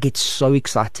 I get so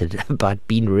excited about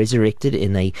being resurrected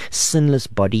in a sinless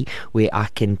body where I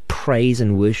can praise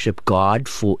and worship God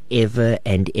forever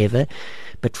and ever.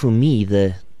 But for me,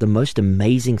 the most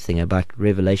amazing thing about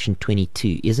Revelation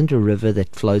 22 isn't a river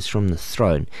that flows from the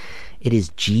throne. It is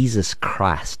Jesus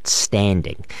Christ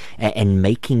standing and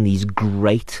making these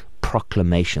great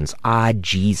proclamations. I,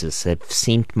 Jesus, have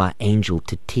sent my angel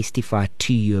to testify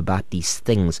to you about these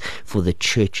things for the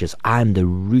churches. I am the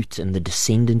root and the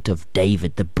descendant of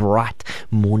David, the bright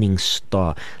morning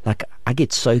star. Like, I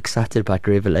get so excited about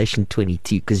Revelation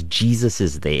 22 because Jesus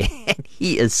is there and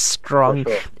he is strong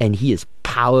and he is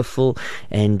powerful,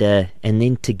 and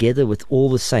then together with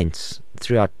all the saints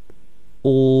throughout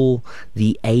all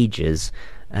the ages,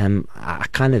 I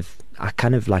kind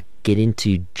of like get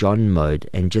into John mode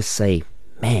and just say,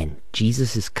 man,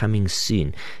 Jesus is coming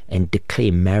soon, and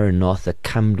declare, Maranatha,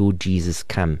 come Lord Jesus,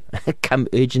 come. Come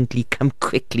urgently, come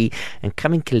quickly, and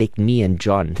come and collect me and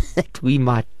John, that we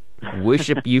might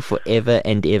worship you forever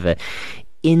and ever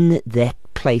in that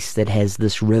place that has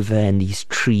this river and these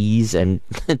trees and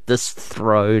this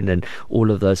throne and all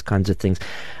of those kinds of things.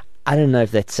 I don't know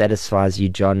if that satisfies you,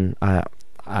 John.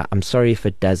 I'm sorry if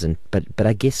it doesn't, but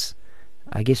I guess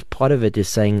part of it is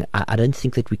saying I don't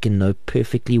think that we can know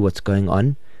perfectly what's going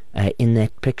on in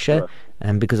that picture,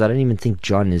 because I don't even think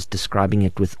John is describing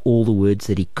it with all the words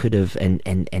that he could have and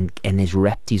has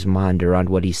wrapped his mind around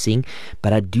what he's seeing.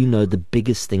 But I do know the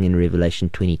biggest thing in Revelation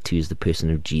 22 is the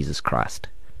person of Jesus Christ.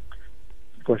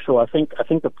 For sure. I think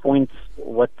the point,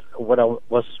 what I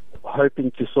was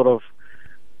hoping to sort of,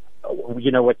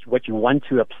 what you want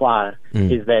to apply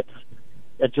is that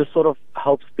it just sort of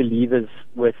helps believers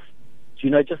with,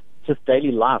 just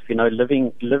daily life,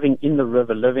 living in the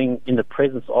river, living in the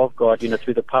presence of God,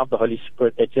 through the power of the Holy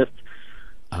Spirit, that just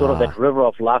sort of that river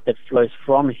of life that flows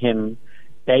from Him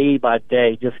day by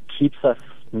day just keeps us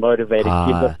motivated,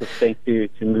 gives us the strength to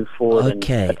move forward.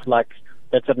 Okay. And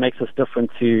that's what makes us different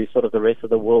to sort of the rest of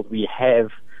the world. We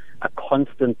have a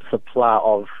constant supply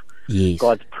of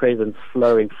God's presence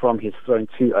flowing from His throne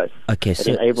to us. Okay, it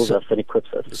enables us and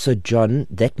equips us. So, John,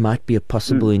 that might be a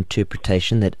possible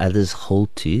interpretation that others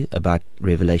hold to about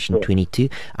Revelation 22.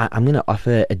 I'm going to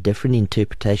offer a different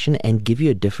interpretation and give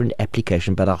you a different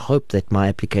application, but I hope that my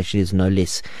application is no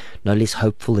less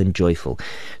hopeful and joyful.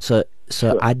 So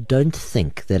I don't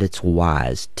think that it's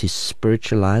wise to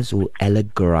spiritualize or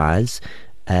allegorize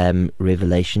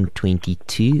Revelation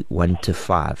 22,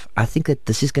 1-5. I think that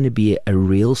this is going to be a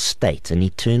real state, an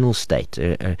eternal state.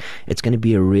 It's going to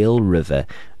be a real river.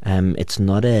 It's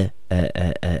not a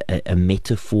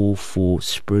metaphor for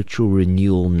spiritual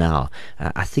renewal now.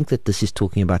 I think that this is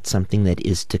talking about something that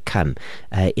is to come.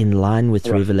 In line with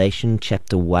Revelation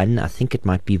chapter 1, I think it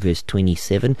might be verse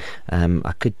 27.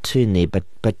 I could turn there,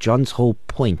 but John's whole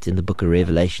point in the book of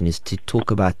Revelation is to talk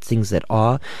about things that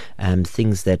are,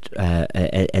 things that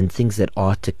and things that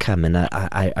are to come. And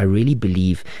I really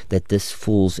believe that this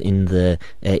falls in the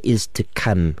is to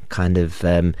come kind of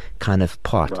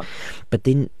part. Right. But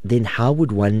then how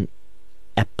would one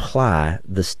apply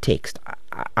this text?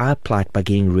 I apply it by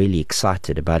getting really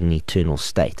excited about an eternal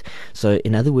state. So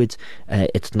in other words,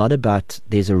 it's not about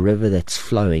there's a river that's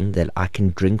flowing that I can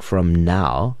drink from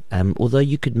now, although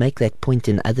you could make that point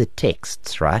in other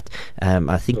texts, right?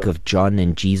 I think of John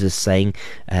and Jesus saying,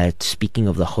 speaking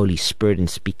of the Holy Spirit and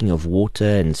speaking of water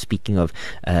and speaking of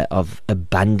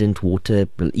abundant water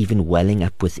even welling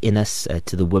up within us,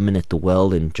 to the woman at the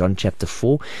well in John chapter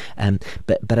 4.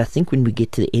 But I think when we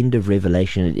get to the end of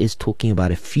Revelation, it is talking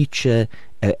about a future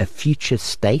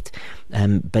state,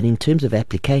 but in terms of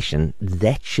application,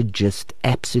 that should just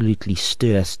absolutely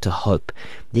stir us to hope.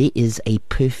 There is a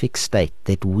perfect state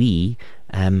that we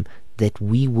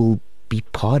will be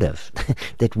part of,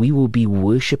 that we will be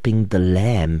worshipping the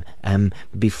Lamb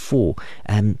before.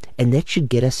 And that should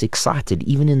get us excited,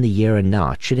 even in the here and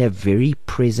now. It should have very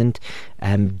present,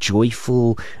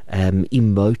 joyful,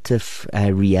 emotive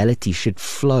reality should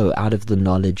flow out of the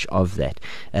knowledge of that.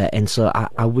 And so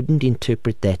I wouldn't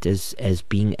interpret that as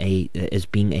being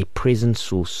a present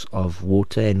source of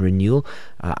water and renewal.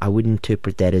 I would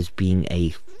interpret that as being a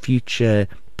future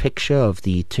picture of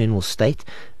the eternal state,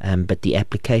 but the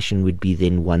application would be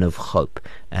then one of hope,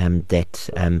 that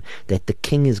the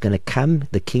King is going to come.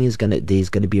 There's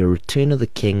going to be a return of the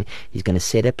King. He's going to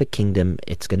set up a kingdom.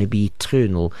 It's going to be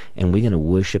eternal, and we're going to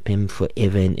worship him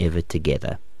forever and ever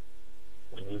together.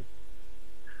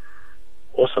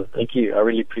 Awesome, thank you. I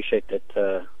really appreciate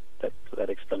that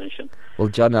explanation. Well,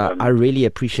 John, I really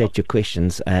appreciate your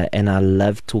questions, and I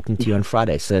love talking to you on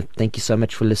Friday. So thank you so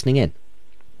much for listening in.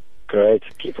 Great.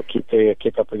 Keep up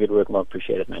the good work, Mark.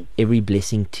 Appreciate it, man. Every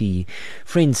blessing to you.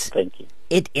 Friends, thank you.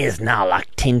 It is now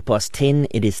like 10:10.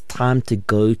 It is time to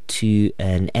go to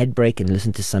an ad break and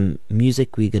listen to some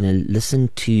music. We're going to listen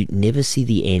to Never See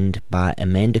the End by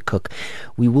Amanda Cook.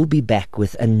 We will be back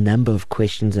with a number of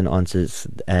questions and answers,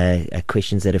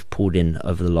 questions that have poured in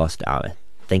over the last hour.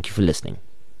 Thank you for listening.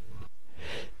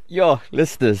 Yo,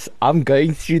 listeners, I'm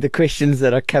going through the questions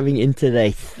that are coming in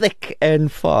today thick and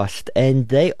fast, and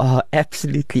they are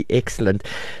absolutely excellent.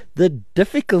 The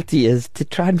difficulty is to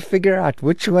try and figure out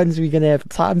which ones we're going to have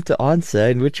time to answer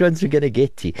and which ones we're going to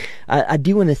get to. I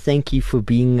do want to thank you for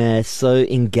being so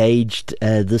engaged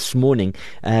this morning.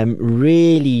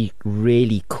 Really,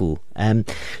 really cool.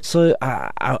 So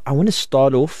I want to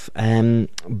start off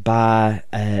by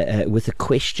with a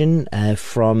question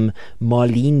from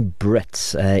Marlene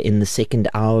Brits in the second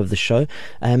hour of the show.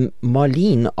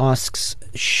 Marlene asks,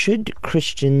 should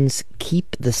Christians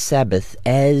keep the Sabbath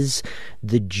as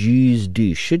the Jews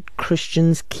do? Should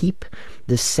Christians keep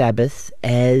the Sabbath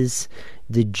as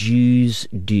the Jews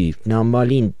do? Now,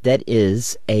 Marlene, that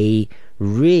is a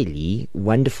really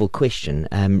wonderful question,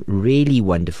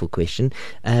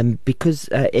 because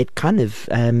it kind of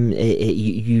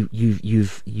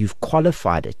you've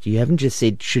qualified it. You haven't just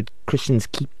said should Christians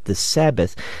keep the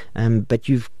Sabbath, but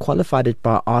you've qualified it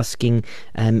by asking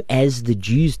as the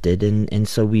Jews did, and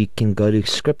so we can go to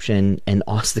Scripture and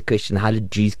ask the question: how did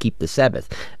Jews keep the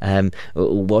Sabbath?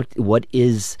 What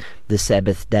is the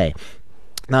Sabbath day?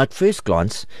 Now, at first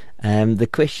glance, the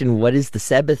question, what is the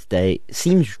Sabbath day,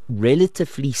 seems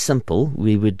relatively simple.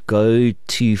 We would go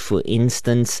to, for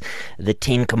instance, the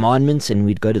 10 Commandments, and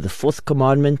we'd go to the 4th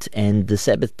commandment, and the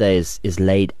Sabbath day is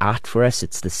laid out for us.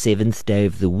 It's the 7th day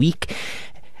of the week.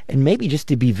 And maybe just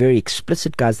to be very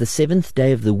explicit, guys, the 7th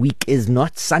day of the week is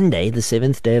not Sunday. The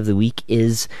 7th day of the week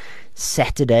is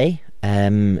Saturday.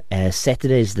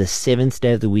 Saturday is the 7th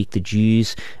day of the week. The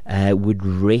Jews would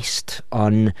rest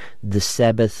on the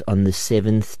Sabbath on the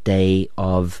 7th day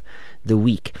of the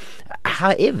week.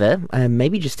 However,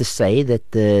 maybe just to say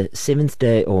that the 7th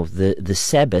day, or the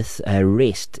Sabbath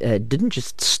rest, didn't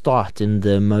just start in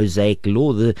the Mosaic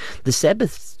law. The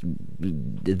Sabbath,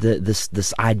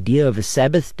 this idea of a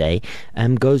Sabbath day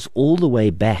goes all the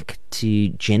way back to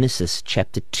Genesis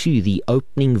chapter 2, the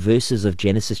opening verses of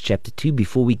Genesis chapter 2,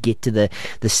 before we get to the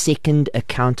second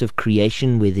account of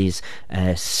creation, where there's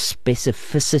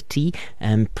specificity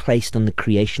placed on the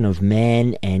creation of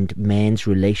man and man's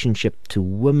relationship to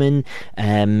woman,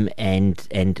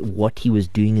 and what he was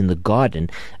doing in the garden.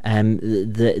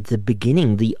 The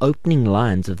beginning, the opening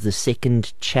lines of the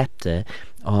second chapter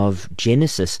of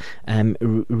Genesis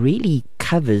really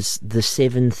covers the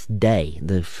 7th day,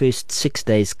 the first 6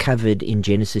 days covered in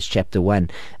Genesis chapter 1,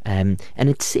 and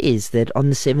it says that on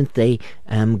the 7th day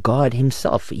God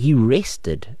himself, he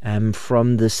rested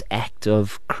from this act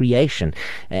of creation.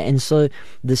 And so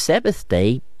the Sabbath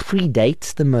day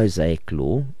predates the Mosaic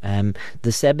law.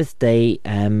 The Sabbath day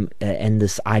and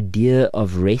this idea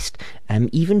of rest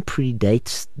even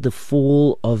predates the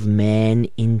fall of man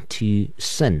into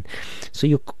sin. So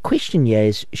your question here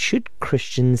is, should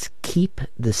Christians keep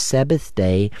the Sabbath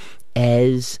day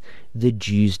as the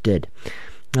Jews did?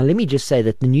 Now, let me just say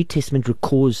that the New Testament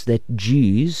records that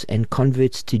Jews and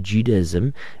converts to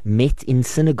Judaism met in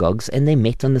synagogues, and they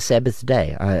met on the Sabbath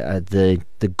day.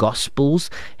 The Gospels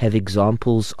have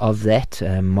examples of that.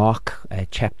 Mark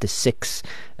chapter 6,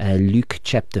 Luke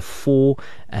chapter 4.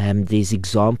 There's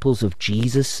examples of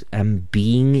Jesus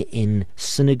being in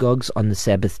synagogues on the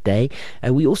Sabbath day.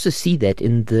 We also see that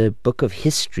in the book of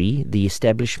history, the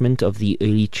establishment of the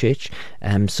early church.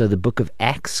 So the book of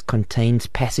Acts contains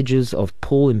passages of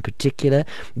Paul in particular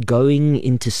going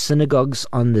into synagogues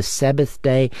on the Sabbath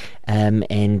day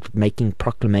and making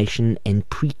proclamation and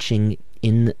preaching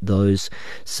in those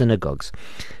synagogues.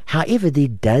 However, there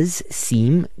does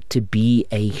seem to be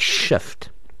a shift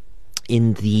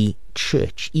in the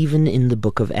church, even in the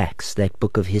book of Acts, that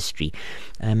book of history.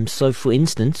 So for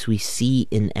instance, we see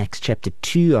in Acts chapter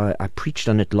 2, I preached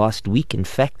on it last week. In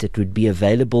fact, it would be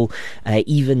available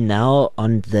even now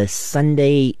on the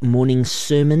Sunday morning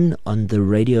sermon on the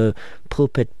Radio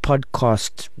Pulpit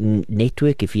Podcast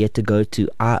Network. If you had to go to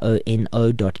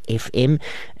iono.fm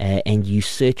and you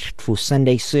searched for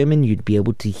Sunday sermon, you'd be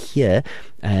able to hear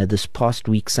this past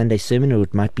week's Sunday sermon, or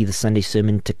it might be the Sunday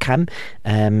sermon to come,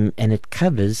 and it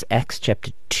covers Acts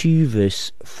chapter 2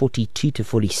 verse 42 to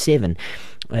 47.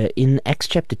 In Acts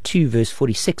chapter 2 verse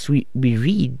 46, we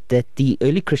read that the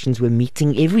early Christians were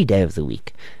meeting every day of the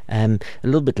week. A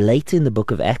little bit later in the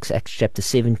book of Acts, Acts chapter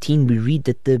 17, we read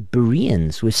that the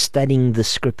Bereans were studying the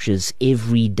scriptures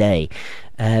every day.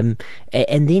 And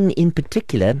then in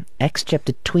particular, Acts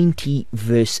chapter 20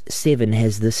 verse 7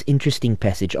 has this interesting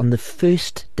passage on the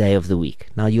first day of the week.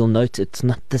 Now you'll note it's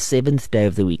not the seventh day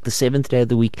of the week. The seventh day of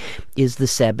the week is the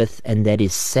Sabbath, and that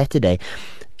is Saturday.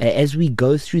 As we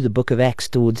go through the book of Acts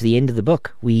towards the end of the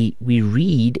book, we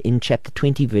read in chapter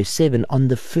 20 verse 7, on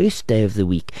the first day of the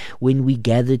week, when we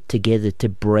gathered together to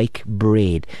break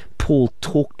bread, Paul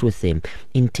talked with them,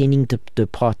 intending to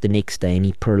depart the next day, and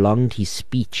he prolonged his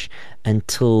speech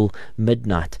until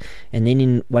midnight. And then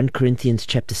in 1 Corinthians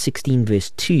chapter 16 verse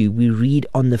 2, we read,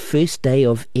 on the first day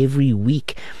of every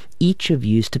week, each of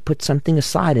you is to put something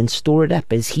aside and store it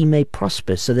up as he may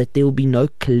prosper, so that there will be no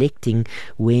collecting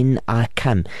when I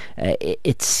come.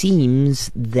 It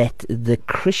seems that the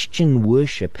Christian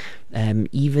worship,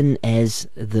 even as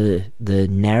the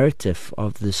narrative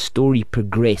of the story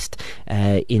progressed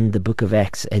in the book of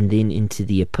Acts and then into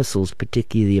the epistles,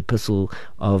 particularly the epistle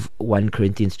of 1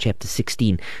 Corinthians chapter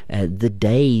 16, the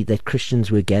day that Christians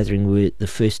were gathering were the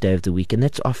first day of the week, and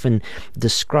that's often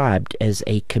described as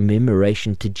a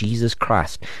commemoration to Jesus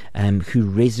Christ, who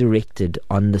resurrected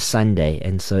on the Sunday,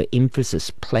 and so emphasis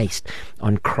placed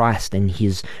on Christ and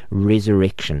his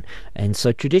resurrection. And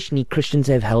so traditionally Christians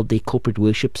have held their corporate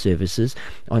worship services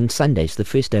on Sundays, the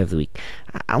first day of the week.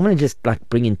 I want to just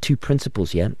bring in two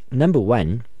principles here. Number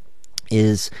one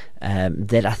is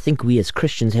that I think we as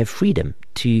Christians have freedom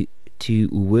to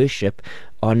worship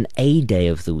on a day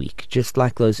of the week, just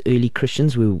like those early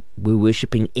Christians were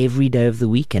worshipping every day of the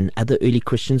week, and other early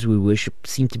Christians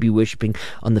seem to be worshipping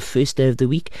on the first day of the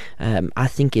week. I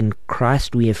think in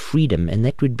Christ we have freedom, and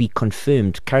that would be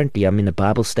confirmed. Currently, I'm in a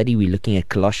Bible study. We're looking at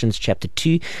Colossians chapter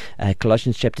 2.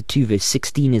 Colossians chapter 2 verse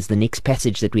 16 is the next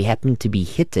passage that we happen to be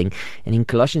hitting, and in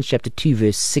Colossians chapter 2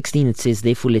 verse 16 it says,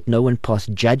 therefore let no one pass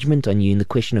judgment on you in the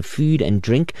question of food and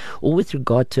drink, or with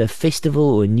regard to a festival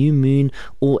or a new moon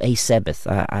or a Sabbath.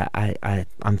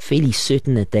 I'm fairly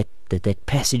certain that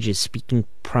passage is speaking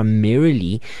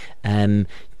primarily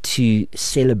to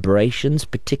celebrations,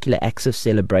 particular acts of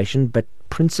celebration, but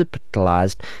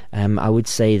principalized, I would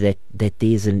say that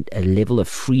there's a level of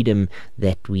freedom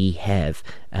that we have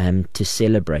to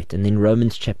celebrate. And then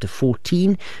Romans chapter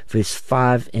 14 verse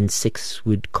 5 and 6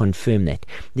 would confirm that.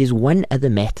 There's one other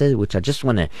matter which I just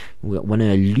want to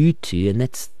allude to, and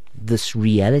that's this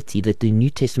reality that the New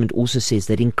Testament also says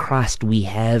that in Christ we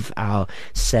have our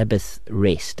Sabbath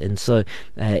rest. And so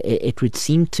it would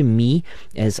seem to me,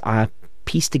 as I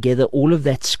piece together all of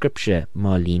that scripture,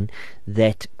 Marlene,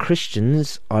 that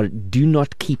Christians do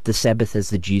not keep the Sabbath as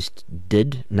the Jews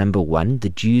did. Number one, the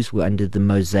Jews were under the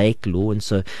Mosaic law, and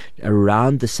so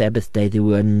around the Sabbath day there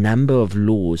were a number of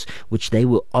laws which they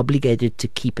were obligated to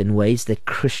keep in ways that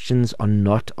Christians are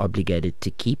not obligated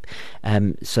to keep.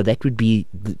 So that would be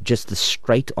just the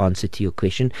straight answer to your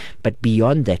question. But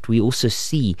beyond that, we also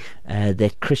see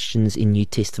that Christians in New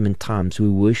Testament times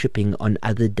were worshipping on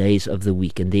other days of the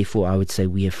week, and therefore I would say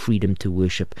we have freedom to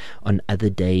worship on other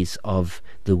days of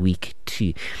the week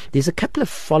too. There's a couple of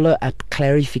follow-up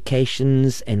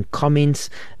clarifications and comments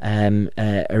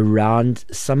around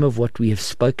some of what we have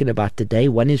spoken about today.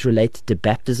 One is related to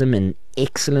baptism, an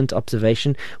excellent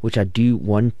observation which I do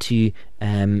want to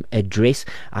address.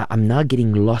 I'm now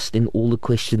getting lost in all the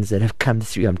questions that have come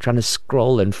through. I'm trying to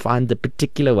scroll and find the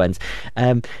particular ones.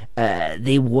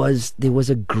 There was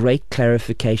a great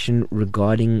clarification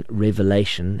regarding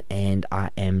Revelation, and I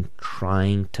am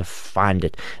trying to find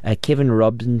it. Kevin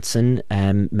Robinson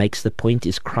makes the point,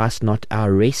 is Christ not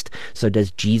our rest? So does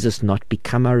Jesus not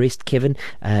become our rest, Kevin?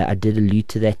 I did allude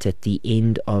to that at the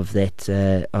end of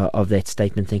that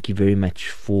statement. Thank you very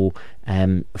much for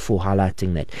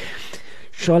highlighting that.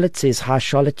 Charlotte says, hi,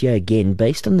 Charlotte here again.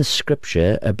 Based on the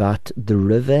scripture about the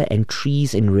river and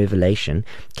trees in Revelation,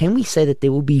 can we say that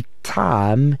there will be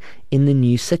time in the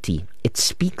new city. It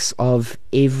speaks of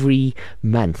every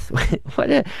month. what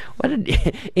an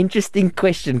interesting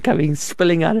question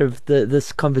spilling out of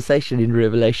this conversation in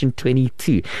Revelation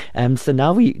 22. So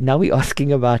now we're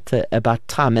asking about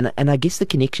time, and I guess the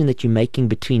connection that you're making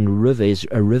between rivers,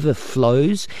 a river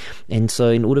flows, and so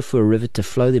in order for a river to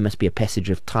flow, there must be a passage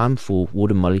of time for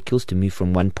water molecules to move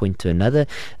from one point to another.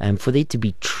 For there to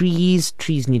be trees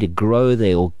need to grow,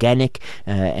 they're organic,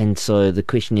 and so the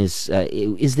question is there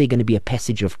going to be a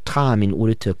passage of time in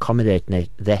order to accommodate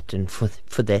that and for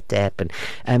that to happen?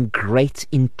 Great,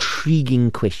 intriguing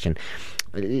question.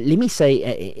 Let me say,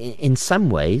 in some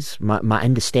ways, my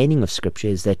understanding of Scripture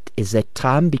is that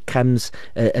time becomes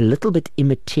a little bit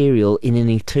immaterial in an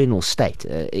eternal state.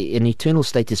 An eternal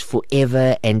state is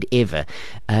forever and ever.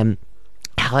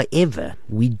 However,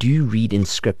 we do read in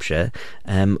Scripture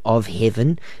of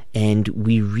heaven, and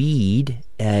we read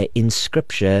in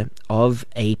Scripture of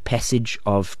a passage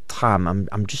of time.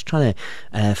 I'm just trying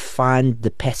to find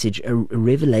the passage.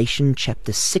 Revelation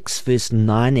chapter 6, verse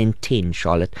 9 and 10,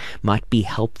 Charlotte, might be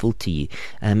helpful to you.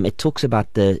 It talks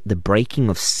about the breaking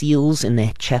of seals in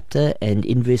that chapter, and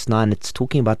in verse 9 it's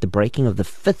talking about the breaking of the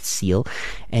fifth seal,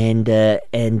 and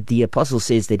the apostle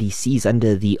says that he sees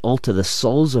under the altar the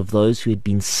souls of those who had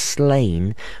been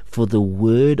slain for the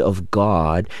word of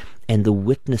God and the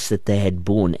witness that they had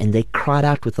borne, and they cried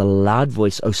out with a loud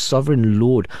voice, O sovereign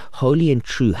Lord, holy and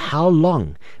true, how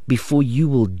long before you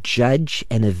will judge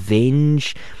and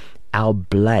avenge our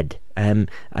blood?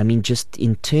 Just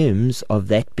in terms of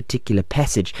that particular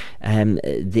passage,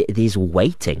 there's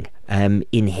waiting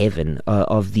in heaven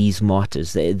of these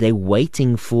martyrs. They're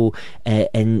waiting for a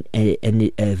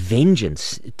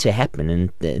vengeance to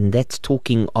happen, and that's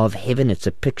talking of heaven. It's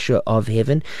a picture of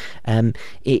heaven.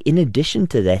 In addition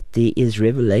to that, there is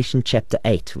Revelation chapter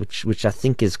 8, which I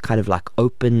think is kind of like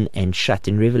open and shut.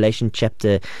 In Revelation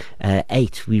chapter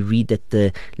 8, we read that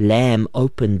the Lamb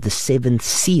opened the seventh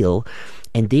seal,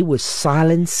 and there was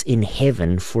silence in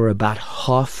heaven for about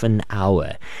half an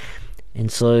hour. And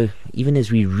so, even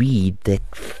as we read that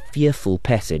fearful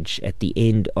passage at the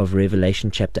end of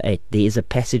Revelation chapter 8, there is a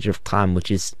passage of time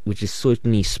which is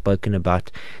certainly spoken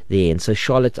about there. And so,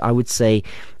 Charlotte, I would say,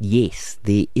 yes,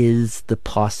 there is the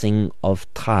passing of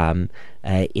time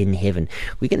in heaven.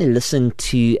 We're going to listen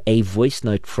to a voice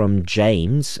note from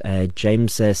James.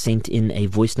 James sent in a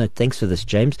voice note. Thanks for this,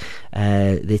 James.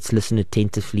 Let's listen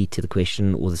attentively to the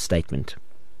question or the statement.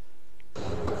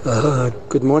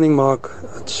 Good morning, Mark.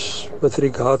 It's with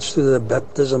regards to the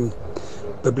baptism,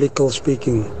 biblical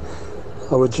speaking.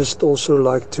 I would just also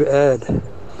like to add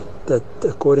that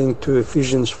according to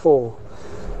Ephesians 4,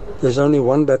 there's only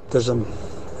one baptism,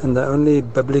 and the only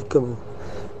biblical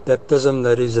baptism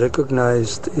that is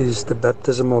recognized is the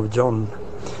baptism of John,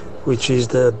 which is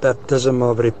the baptism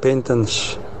of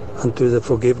repentance unto the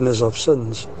forgiveness of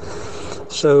sins.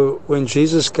 So when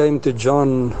Jesus came to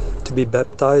John to be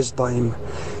baptized by him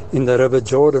in the river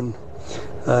Jordan,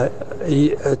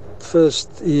 he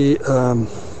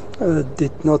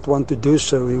did not want to do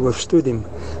so. He withstood him.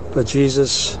 But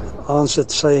Jesus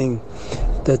answered, saying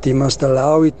that he must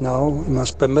allow it now, he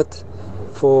must permit,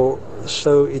 for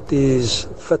so it is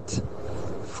fit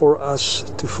for us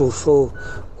to fulfill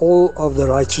all of the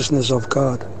righteousness of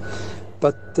God.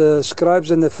 But the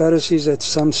scribes and the Pharisees at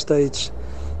some stage,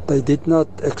 they did not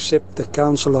accept the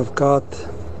counsel of God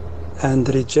and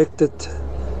rejected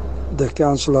the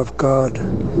counsel of God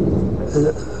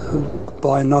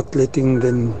by not letting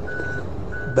them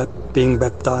being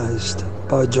baptized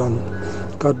by John.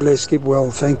 God bless, keep well,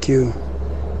 thank you.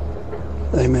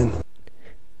 Amen.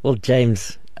 Well,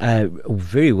 James,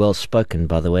 very well spoken,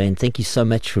 by the way, and thank you so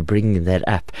much for bringing that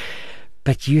up.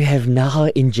 But you have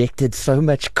now injected so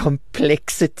much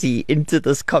complexity into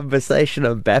this conversation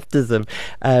on baptism.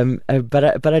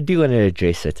 But I do want to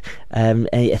address it.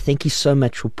 Thank you so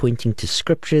much for pointing to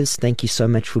scriptures. Thank you so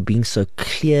much for being so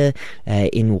clear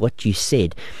in what you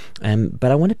said. But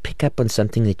I want to pick up on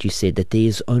something that you said, that there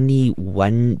is only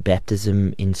one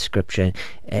baptism in Scripture,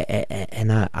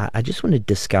 and I just want to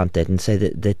discount that and say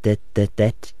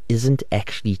that isn't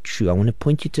actually true. I want to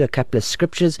point you to a couple of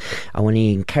scriptures. I want to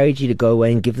encourage you to go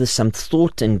away and give this some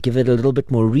thought and give it a little bit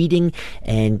more reading,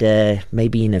 and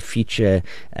maybe in a future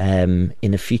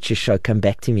show, come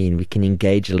back to me and we can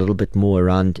engage a little bit more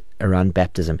around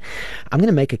baptism. I'm going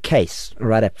to make a case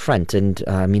right up front, and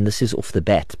this is off the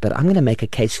bat, but I'm going to make a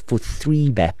case for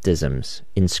 3 baptisms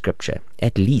in Scripture,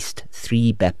 at least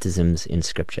 3 baptisms in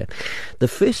Scripture. The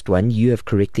first one you have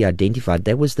correctly identified,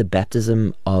 that was the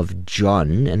baptism of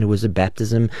John, and it was a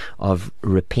baptism of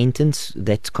repentance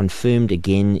that's confirmed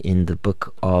again in the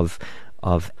book of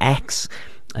Acts.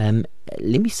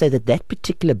 let me say that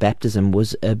particular baptism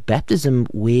was a baptism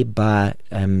whereby,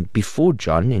 before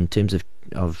John, in terms of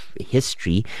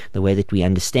history, the way that we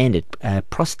understand it,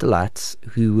 proselytes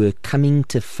who were coming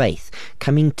to faith,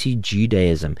 coming to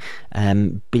Judaism,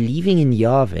 believing in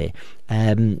Yahweh,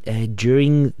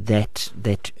 during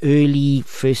that early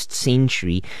first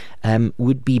century,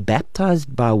 would be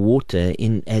baptized by water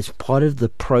as part of the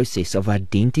process of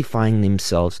identifying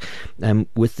themselves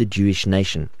with the Jewish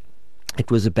nation. It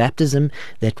was a baptism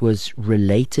that was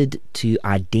related to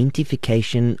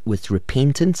identification with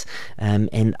repentance,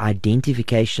 and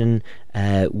identification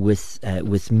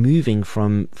with moving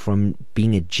from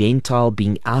being a Gentile,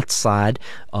 being outside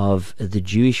of the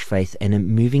Jewish faith, and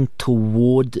moving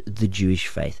toward the Jewish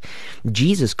faith.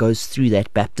 Jesus goes through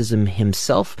that baptism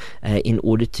himself in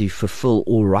order to fulfill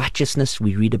all righteousness.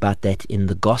 We read about that in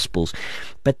the Gospels.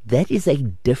 But that is a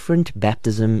different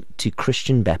baptism to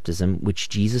Christian baptism, which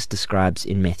Jesus describes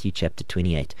in Matthew chapter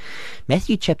 28.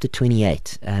 Matthew chapter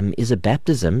 28 is a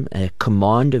baptism, a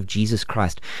command of Jesus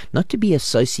Christ, not to be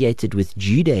associated with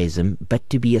Judaism, but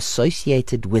to be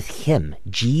associated with Him,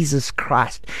 Jesus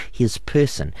Christ, His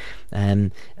person.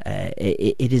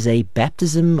 It is a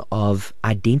baptism of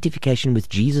identification with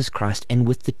Jesus Christ and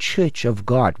with the church of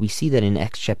God. We see that in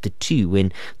Acts chapter 2,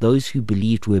 when those who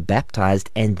believed were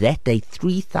baptized, and that day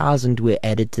 3,000 were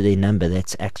added to their number.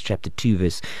 That's Acts chapter 2,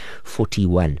 verse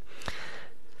 41.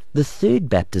 The third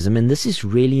baptism, and this is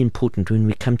really important when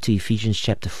we come to Ephesians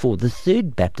chapter 4, the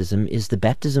third baptism is the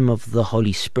baptism of the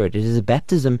Holy Spirit. It is a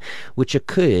baptism which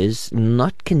occurs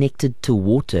not connected to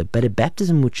water, but a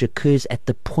baptism which occurs at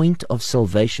the point of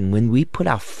salvation, when we put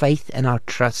our faith and our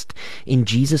trust in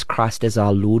Jesus Christ as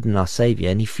our Lord and our Savior.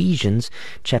 And Ephesians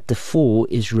chapter 4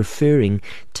 is referring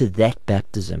to that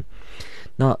baptism.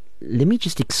 Now, let me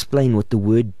just explain what the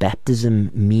word baptism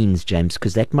means, James,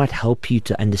 because that might help you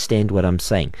to understand what I'm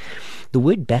saying. The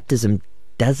word baptism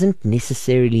doesn't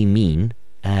necessarily mean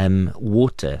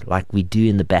water like we do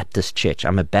in the Baptist church.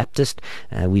 I'm a Baptist.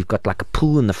 We've got like a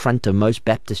pool in the front of most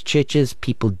Baptist churches.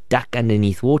 People duck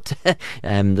underneath water.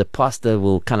 The pastor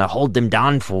will kind of hold them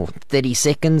down for 30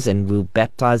 seconds and will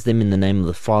baptize them in the name of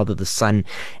the Father, the Son,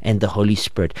 and the Holy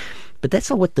Spirit. But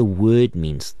that's not what the word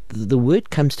means. The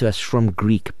word comes to us from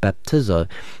Greek, baptizo,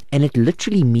 and it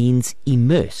literally means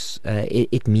immerse.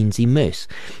 It means immerse.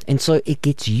 And so it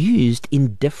gets used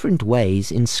in different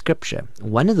ways in Scripture.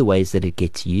 One of the ways that it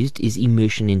gets used is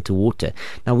immersion into water.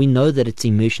 Now, we know that it's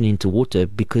immersion into water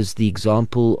because the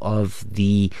example of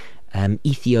the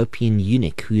Ethiopian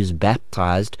eunuch who is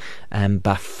baptized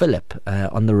by Philip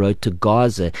on the road to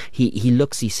Gaza. He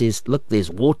looks, he says, look, there's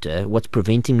water. What's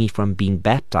preventing me from being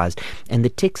baptized? And the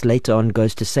text later on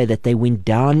goes to say that they went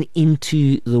down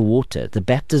into the water. The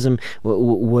baptism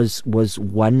was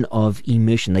one of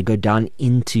immersion. They go down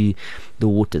into the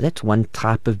water. That's one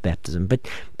type of baptism. But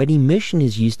immersion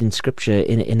is used in Scripture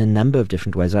in a number of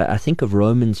different ways. I think of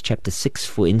Romans chapter 6,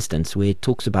 for instance, where it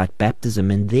talks about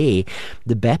baptism, and there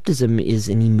the baptism is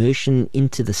an immersion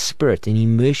into the Spirit, an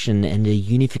immersion and a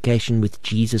unification with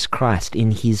Jesus Christ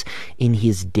in his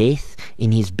death,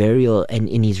 in his burial, and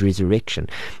in his resurrection.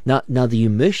 Now the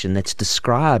immersion that's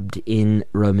described in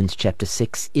Romans chapter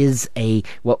 6 is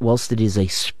whilst it is a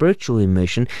spiritual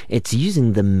immersion, it's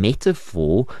using the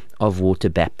metaphor of water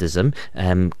baptism,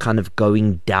 kind of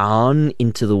going down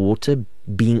into the water,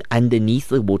 being underneath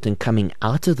the water and coming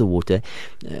out of the water.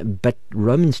 But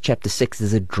Romans chapter 6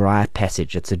 is a dry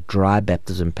passage. It's a dry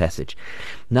baptism passage.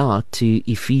 Now to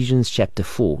Ephesians chapter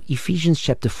 4. Ephesians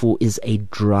chapter 4 is a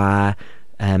dry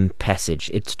passage.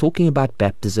 It's talking about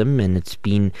baptism, and it's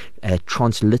been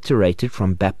transliterated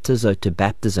from baptizo to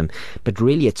baptism, but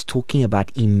really it's talking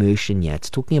about immersion here. It's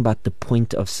talking about the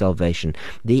point of salvation.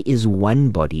 There is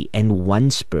one body and one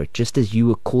Spirit, just as you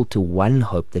were called to one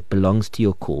hope that belongs to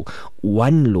your call,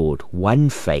 one Lord,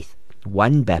 one faith,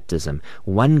 one baptism,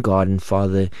 one God and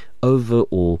Father over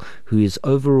all, who is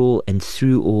over all and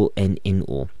through all and in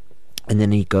all. And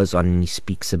then he goes on and he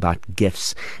speaks about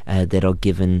gifts that are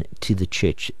given to the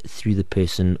church through the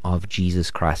person of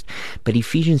Jesus Christ. But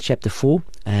Ephesians chapter 4,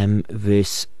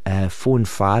 verse 4 and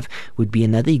 5 would be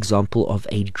another example of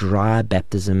a dry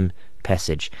baptism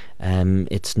passage.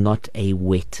 It's not a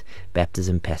wet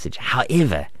baptism passage.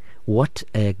 However, what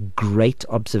a great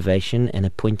observation and a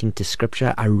pointing to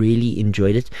Scripture. I really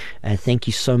enjoyed it. Thank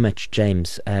you so much,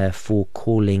 James, for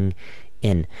calling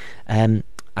in.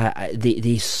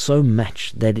 There's so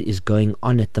much that is going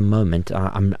on at the moment.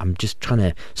 I'm just trying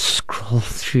to scroll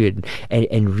through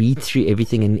it and read through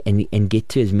everything and get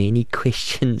to as many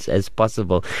questions as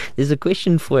possible. There's a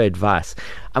question for advice.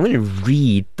 I'm going to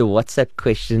read the WhatsApp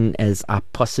question as I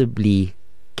possibly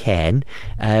can,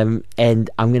 and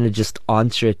I'm going to just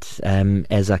answer it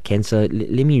as I can. So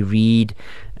let me read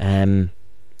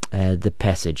the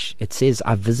passage. It says,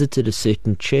 I visited a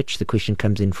certain church. The question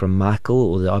comes in from Michael,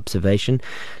 or the observation.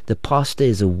 The pastor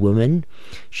is a woman.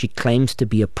 She claims to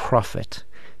be a prophet.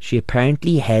 She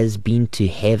apparently has been to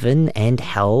heaven and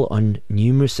hell on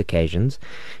numerous occasions.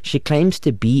 She claims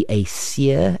to be a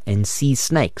seer and sees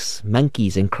snakes,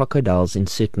 monkeys, and crocodiles in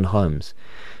certain homes.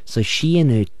 So she and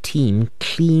her team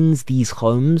cleans these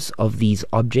homes of these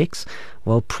objects.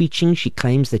 While preaching, she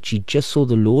claims that she just saw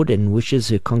the Lord and wishes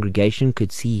her congregation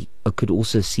could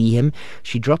also see him.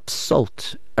 She drops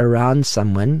salt around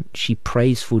someone she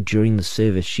prays for during the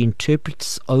service. She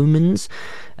interprets omens,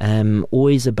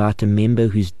 always about a member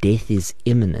whose death is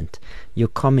imminent. Your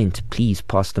comment, please,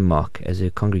 Pastor Mark, as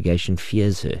her congregation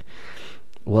fears her.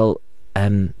 Well,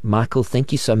 Michael,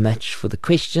 thank you so much for the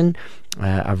question.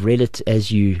 I've read it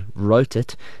as you wrote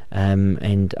it,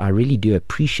 and I really do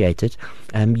appreciate it.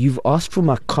 You've asked for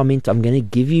my comment. I'm going to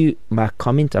give you my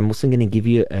comment. I'm also going to give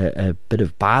you a bit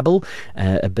of Bible,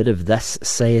 a bit of Thus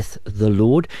saith the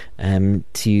Lord,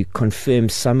 to confirm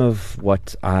some of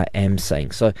what I am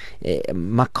saying. So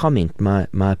my comment, my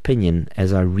opinion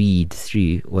as I read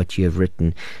through what you have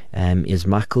written, is,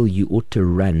 Michael, you ought to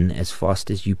run as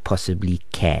fast as you possibly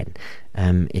can.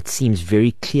 It seems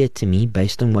very clear to me,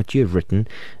 based on what you have written,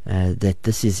 that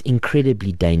this is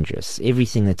incredibly dangerous.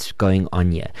 Everything that's going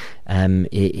on here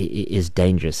is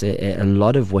dangerous. A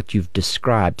lot of what you've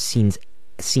described seems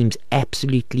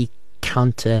absolutely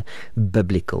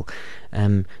counter-biblical.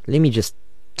 Let me just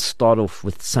start off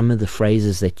with some of the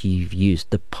phrases that you've used.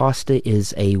 The pastor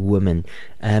is a woman.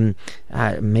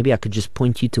 Maybe I could just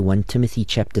point you to 1 Timothy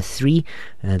chapter 3.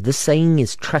 This saying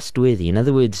is trustworthy. In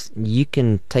other words, you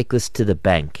can take this to the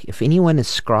bank. If anyone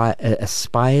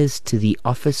aspires to the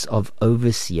office of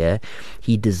overseer,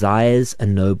 he desires a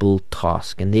noble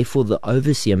task, and therefore the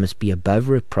overseer must be above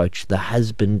reproach, the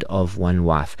husband of one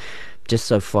wife. Just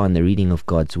so far in the reading of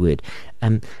God's word.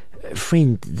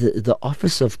 Friend, the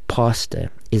office of pastor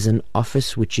is an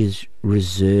office which is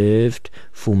reserved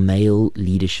for male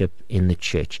leadership in the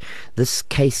church. This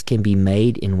case can be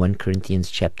made in 1 Corinthians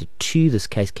chapter 2. This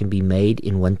case can be made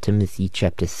in 1 Timothy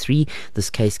chapter 3. This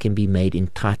case can be made in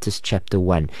Titus chapter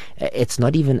 1. It's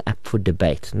not even up for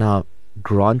debate. Now,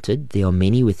 granted, there are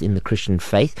many within the Christian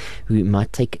faith who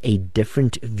might take a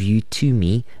different view to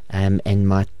me, and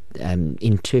might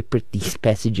interpret these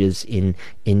passages in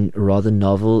rather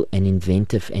novel and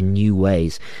inventive and new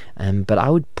ways, but I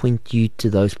would point you to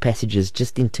those passages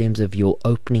just in terms of your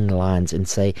opening lines and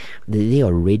say there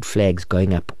are red flags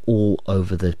going up all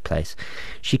over the place.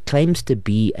 She claims to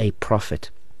be a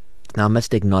prophet. Now, I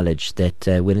must acknowledge that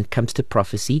when it comes to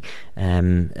prophecy,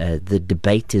 the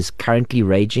debate is currently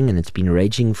raging, and it's been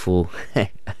raging for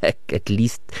at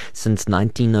least since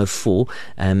 1904,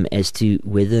 as to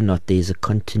whether or not there's a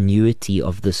continuity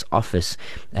of this office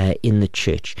in the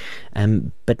church.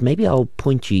 But maybe I'll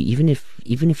point you, even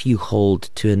if you hold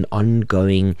to an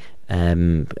ongoing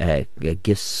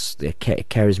gifts,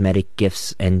 charismatic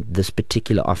gifts, and this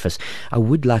particular office, I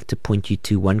would like to point you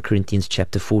to 1 Corinthians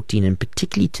chapter 14, and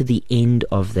particularly to the end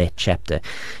of that chapter.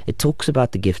 It talks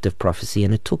about the gift of prophecy,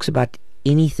 and it talks about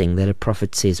anything that a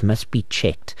prophet says must be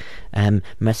checked,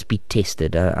 must be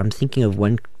tested. I'm thinking of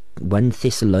 1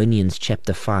 Thessalonians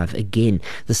chapter 5. Again,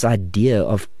 this idea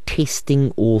of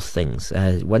testing all things.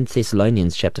 1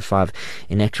 Thessalonians chapter 5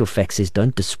 in actual fact says,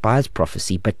 don't despise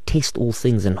prophecy, but test all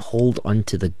things and hold on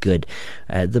to the good.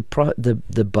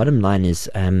 The bottom line is,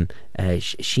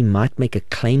 she might make a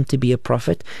claim to be a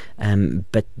prophet,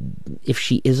 but if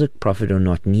she is a prophet or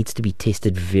not needs to be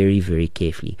tested very, very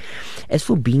carefully. As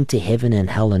for being to heaven and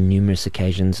hell on numerous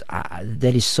occasions,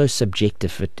 that is so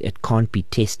subjective, it can't be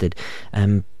tested.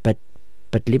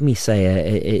 But let me say,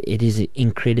 it is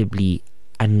incredibly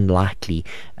unlikely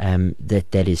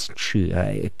that is true.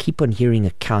 I keep on hearing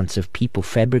accounts of people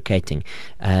fabricating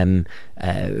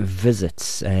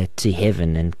visits to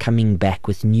heaven and coming back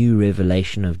with new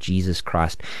revelation of Jesus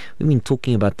Christ. We've been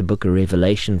talking about the book of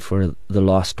Revelation for the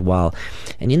last while,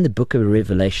 and in the book of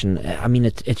Revelation, I mean,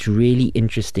 it's really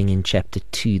interesting. In chapter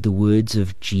 2, the words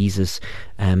of Jesus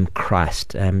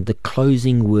Christ, the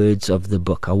closing words of the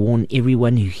book. I warn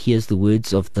everyone who hears the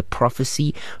words of the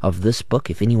prophecy of this book,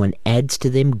 if anyone adds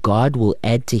to them, God will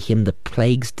add to him the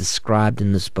plagues described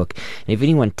in this book. And if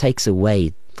anyone takes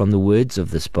away from the words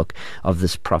of this book, of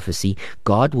this prophecy,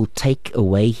 God will take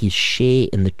away his share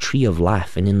in the tree of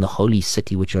life and in the holy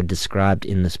city which are described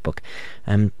in this book.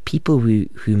 People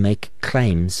who make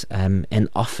claims, and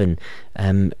often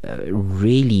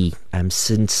really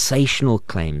sensational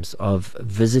claims of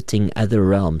visiting other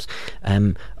realms,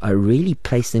 really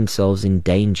place themselves in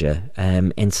danger,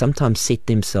 and sometimes set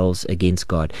themselves against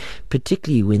God,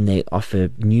 particularly when they offer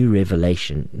new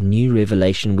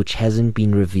revelation which hasn't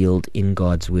been revealed in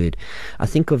God's word. I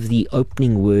think of the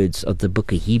opening words of the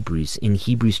book of Hebrews, in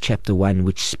Hebrews chapter 1,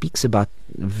 which speaks about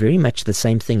very much the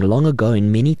same thing. Long ago,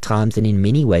 in many times and in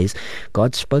many ways,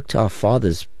 God spoke to our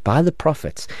fathers by the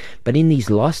prophets, but in these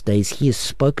last days he has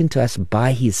spoken to us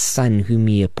by his Son, whom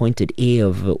he appointed heir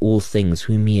of all things,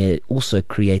 whom he also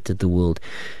created the world.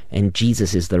 And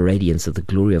Jesus is the radiance of the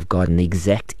glory of God and the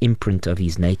exact imprint of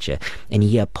his nature, and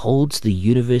he upholds the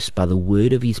universe by the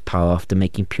word of his power. After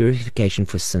making purification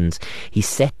for sins, he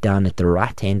sat down at the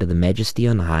right hand of the Majesty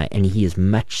on high, and he is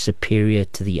much superior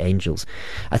to the angels.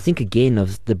 I think again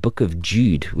of the book of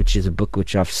Jude, which is a book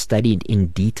which I've studied in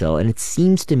detail, and it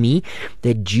seems to me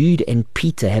that Jude and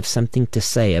Peter have something to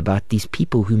say about these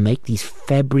people who make these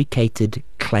fabricated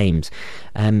claims.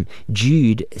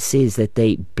 Jude says that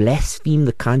they blaspheme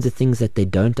the kinds of things that they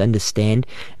don't understand.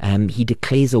 He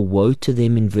declares a woe to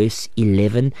them in verse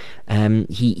 11.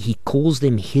 He calls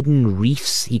them hidden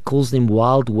reefs. He calls them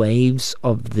wild waves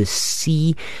of the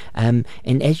sea. And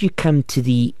as you come to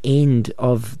the end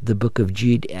of the book of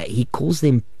Jude, he calls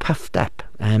them puffed up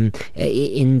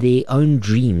in their own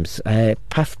dreams,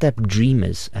 puffed up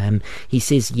dreamers. He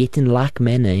says, yet in like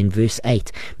manner, in verse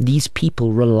 8, these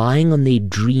people, relying on their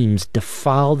dreams,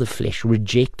 defile the flesh,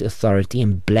 reject authority,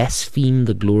 and blaspheme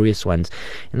the glorious ones.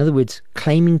 In other words,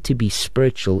 claiming to be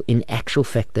spiritual, in actual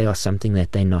fact they are something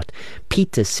that they're not.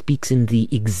 Peter speaks in the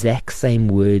exact same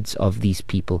words of these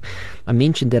people. I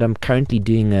mentioned that I'm currently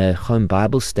doing a home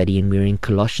Bible study, and we're in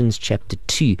Colossians chapter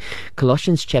 2.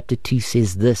 Colossians chapter 2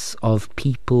 says this of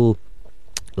people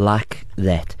like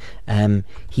that.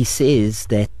 He says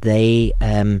that they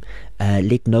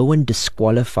let no one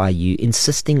disqualify you,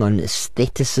 insisting on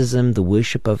aestheticism, the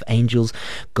worship of angels,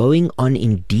 going on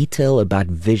in detail about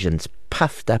visions,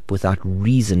 puffed up without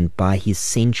reason by his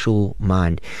sensual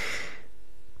mind.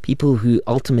 People who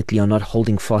ultimately are not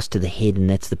holding fast to the head, and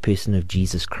that's the person of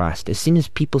Jesus Christ. As soon as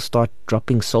people start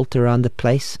dropping salt around the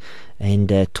place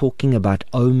and talking about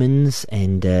omens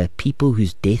and people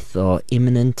whose death are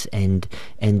imminent and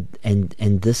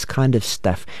this kind of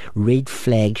stuff, red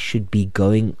flags should be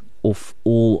going off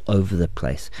all over the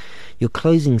place. Your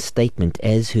closing statement,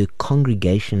 as her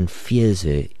congregation fears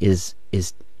her, is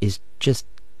just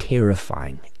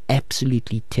terrifying,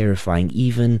 absolutely terrifying.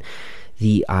 Even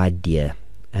the idea.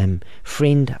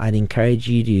 Friend, I'd encourage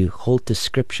you to hold to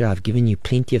Scripture. I've given you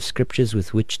plenty of Scriptures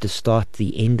with which to start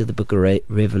the end of the book of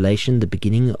Revelation, the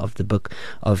beginning of the book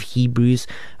of Hebrews.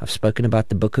 I've spoken about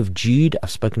the book of Jude.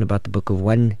 I've spoken about the book of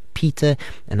 1 Peter,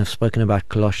 and I've spoken about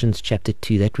Colossians chapter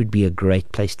 2. That would be a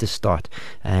great place to start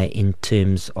in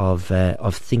terms of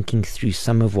thinking through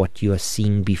some of what you are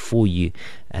seeing before you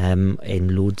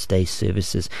in Lord's Day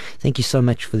services. Thank you so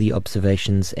much for the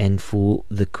observations and for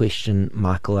the question,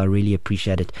 Michael. I really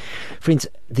appreciate it. Friends,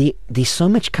 there's so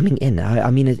much coming in.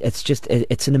 I mean,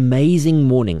 it's an amazing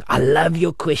morning. I love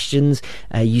your questions.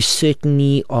 You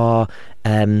certainly are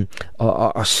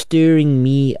stirring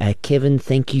me. Kevin,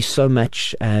 thank you so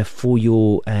much for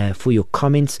your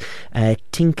comments.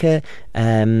 Tinker,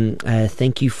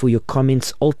 thank you for your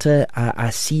comments. Alta, I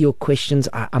see your questions.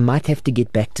 I might have to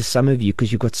get back to some of you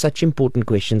because you've got such important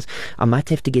questions. I might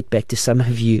have to get back to some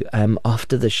of you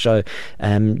after the show,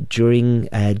 during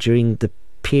the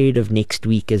period of next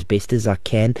week as best as I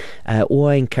can, or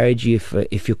I encourage you,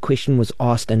 if your question was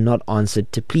asked and not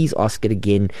answered, to please ask it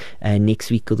again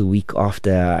next week or the week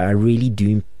after. I really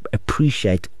do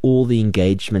appreciate all the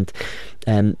engagement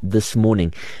this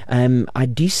morning. I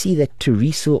do see that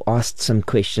Teresa asked some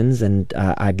questions, and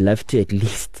I'd love to at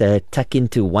least tuck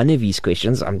into one of these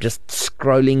questions. I'm just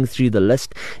scrolling through the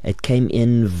list. It came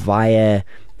in via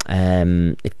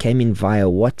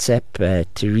WhatsApp.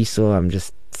 Teresa, I'm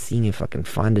just seeing if I can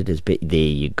find it. There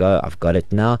you go, I've got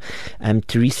it now.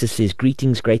 Teresa says,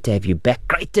 greetings, great to have you back.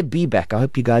 Great to be back. I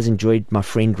hope you guys enjoyed my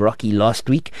friend Rocky last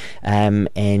week, and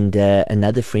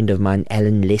another friend of mine,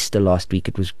 Alan Lester, last week.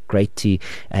 It was great to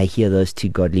hear those two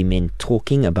godly men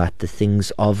talking about the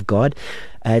things of God.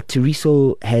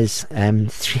 Teresa has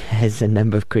a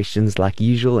number of questions like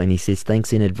usual, and he says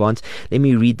thanks in advance. Let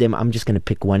me read them. I'm just going to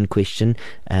pick one question,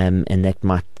 and that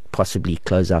might possibly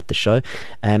close out the show.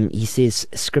 He says,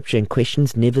 Scripture and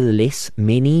questions. Nevertheless,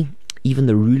 many Even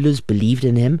the rulers believed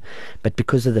in him, but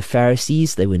because of the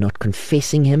Pharisees, they were not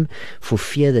confessing him for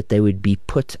fear that they would be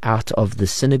put out of the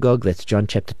synagogue. That's John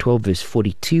chapter 12, verse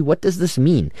 42. What does this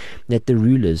mean? That the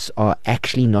rulers are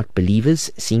actually not believers,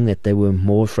 seeing that they were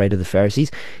more afraid of the Pharisees?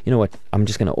 You know what? I'm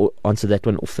just going to answer that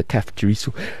one off the cuff,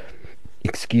 Teresa.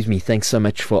 Excuse me. Thanks so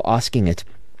much for asking it.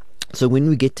 So when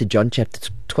we get to John chapter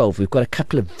 12, we've got a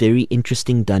couple of very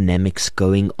interesting dynamics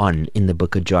going on in the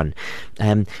book of John.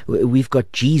 We've got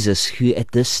Jesus, who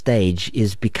at this stage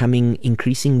is becoming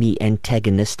increasingly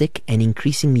antagonistic and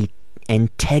increasingly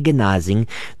antagonizing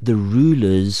the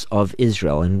rulers of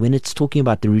Israel. And when it's talking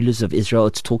about the rulers of Israel,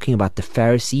 it's talking about the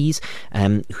Pharisees,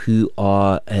 who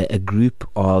are a group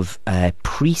of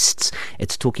priests.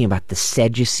 It's talking about the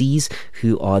Sadducees,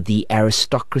 who are the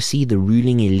aristocracy, the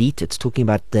ruling elite. It's talking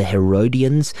about the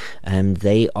Herodians.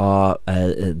 They are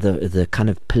the kind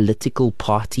of political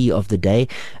party of the day.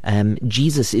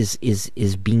 Jesus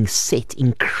is being set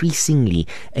increasingly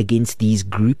against these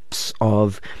groups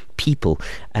of people,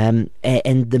 and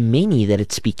the many that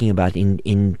it's speaking about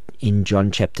in John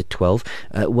chapter 12,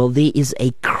 well, there is a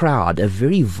crowd, a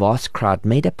very vast crowd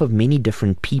made up of many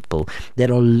different people that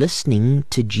are listening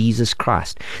to Jesus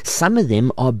Christ. Some of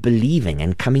them are believing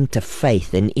and coming to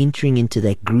faith and entering into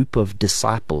that group of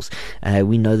disciples.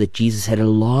 We know that Jesus had a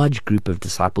large group of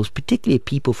disciples, particularly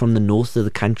people from the north of the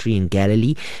country in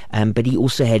Galilee, but he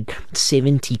also had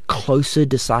 70 closer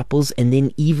disciples, and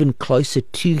then even closer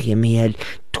to him, he had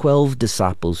 12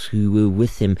 disciples who were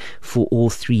with him for all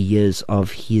 3 years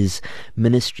of his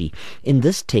ministry. In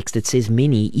this text, it says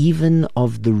many, even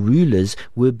of the rulers,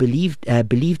 were believed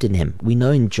in him. We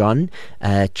know in John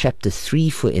chapter 3,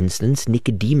 for instance,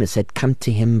 Nicodemus had come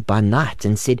to him by night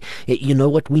and said, you know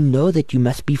what, we know that you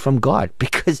must be from God,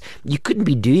 because you couldn't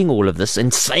be doing all of this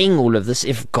and saying all of this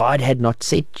if God had not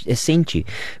sent you.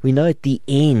 We know at the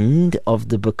end of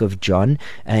the book of John,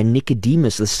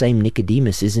 Nicodemus, the same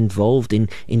Nicodemus, is involved in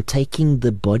taking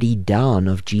the body down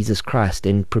of Jesus Christ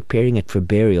and preparing it for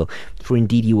burial, for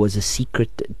indeed he was a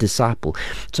secret disciple.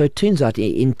 So it turns out,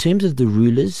 in terms of the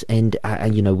rulers, and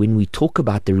when we talk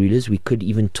about the rulers, we could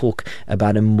even talk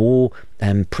about a more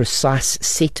precise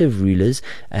set of rulers,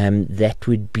 that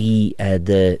would be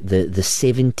the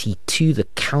 72, the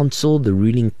council, the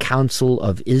ruling council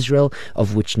of Israel,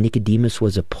 of which Nicodemus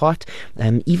was a part.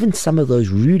 Even some of those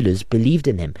rulers believed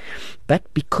in him,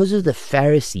 but because of the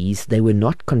Pharisees, they were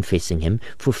not confessing him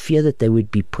for fear that they would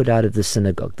be put out of the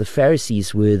synagogue. The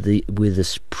Pharisees were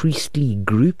this priestly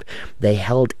group. They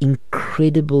held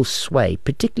incredible sway,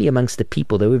 particularly amongst the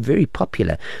people. They were very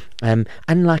popular.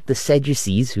 Unlike the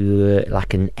Sadducees, who were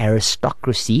like an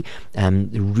aristocracy,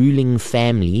 ruling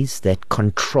families that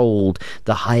controlled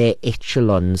the higher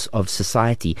echelons of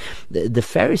society, the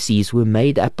Pharisees were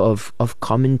made up of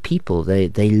common people.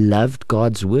 They loved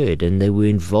God's word, and they were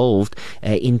involved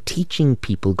in teaching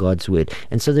people God's word.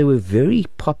 And so they were very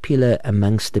popular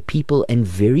amongst the people and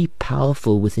very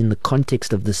powerful within the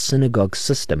context of the synagogue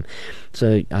system.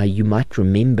 So you might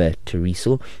remember,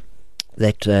 Teresa,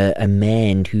 that a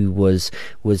man who was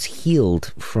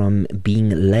healed from being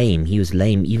lame, he was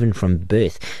lame even from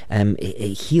birth,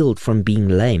 healed from being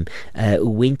lame,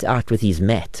 went out with his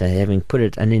mat, having put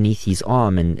it underneath his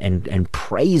arm, and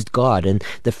praised God. And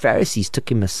the Pharisees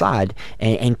took him aside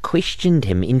and questioned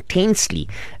him intensely,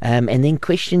 and then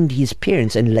questioned his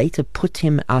parents, and later put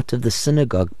him out of the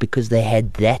synagogue because they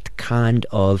had that kind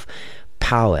of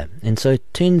power. And so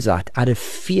it turns out of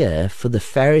fear for the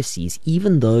Pharisees,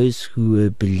 even those who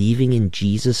were believing in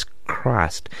Jesus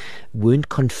Christ weren't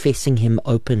confessing him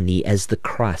openly as the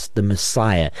Christ, the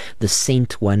Messiah, the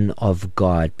sent one of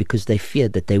God, because they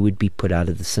feared that they would be put out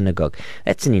of the synagogue.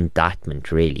 That's an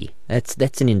indictment, really.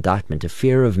 That's an indictment, a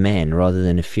fear of man rather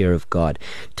than a fear of God.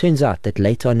 Turns out that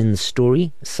later on in the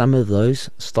story, some of those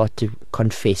start to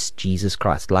confess Jesus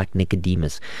Christ, like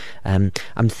Nicodemus. I'm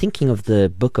thinking of the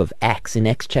book of Acts. In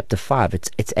Acts chapter 5,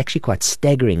 it's actually quite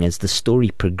staggering as the story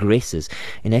progresses.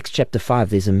 In Acts chapter 5,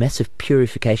 there's a massive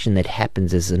purification that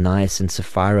happens as Ananias and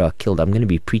Sapphira are killed. I'm going to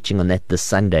be preaching on that this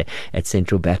Sunday at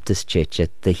Central Baptist Church at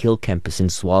the Hill campus in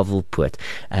Swavelpoort.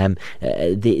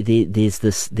 There's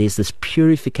this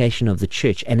purification of the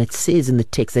church, and it says in the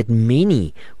text that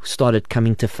many started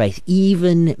coming to faith.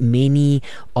 Even many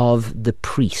of the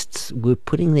priests were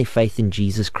putting their faith in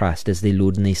Jesus Christ as their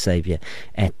Lord and their Savior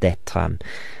at that time.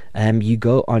 You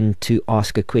go on to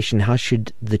ask a question: how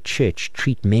should the church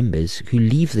treat members who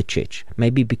leave the church,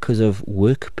 maybe because of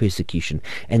work persecution,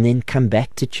 and then come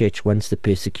back to church once the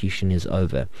persecution is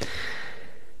over?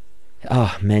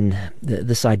 Oh man,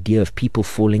 this idea of people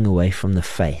falling away from the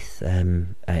faith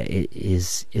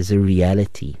is a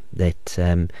reality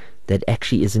that that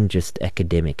actually isn't just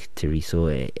academic,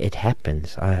 Teresa. It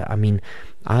happens. I mean,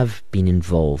 I've been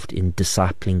involved in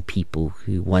discipling people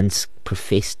who once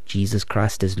professed Jesus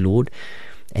Christ as Lord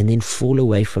and then fall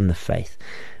away from the faith.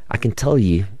 I can tell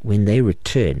you, when they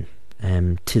return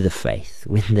to the faith,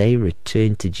 when they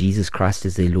return to Jesus Christ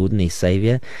as their Lord and their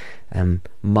Savior,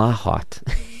 my heart,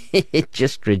 it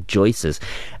just rejoices.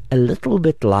 A little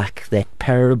bit like that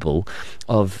parable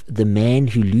of the man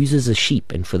who loses a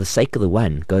sheep and for the sake of the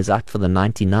one goes out for the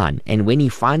 99, and when he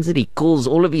finds it, he calls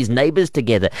all of his neighbors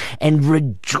together and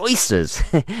rejoices.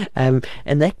 And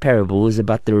that parable is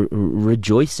about the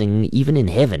rejoicing even in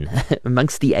heaven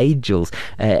amongst the angels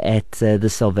at the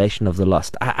salvation of the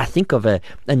lost. I think of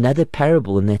another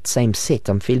parable in that same set.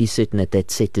 I'm fairly certain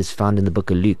that set is found in the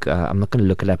book of Luke. I'm not going to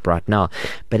look it up right now,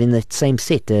 but in that same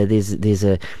set there's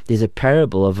a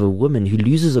parable of a woman who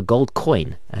loses a gold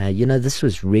coin. This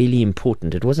was really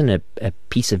important. It wasn't a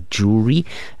piece of jewelry.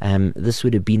 This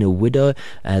would have been a widow.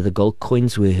 The gold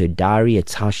coins were her dowry.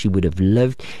 It's how she would have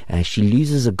lived. She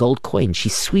loses a gold coin. She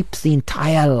sweeps the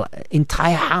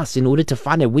entire house in order to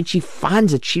find it. When she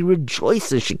finds it, she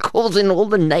rejoices. She calls in all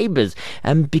the neighbors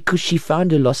because she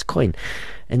found her lost coin.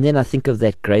 And then I think of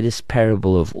that greatest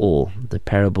parable of all, the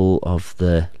parable of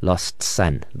the lost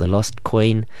son, the lost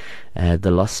coin,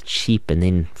 the lost sheep, and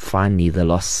then finally the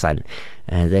lost son.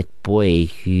 That boy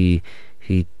who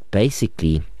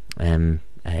basically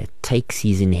takes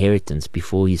his inheritance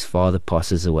before his father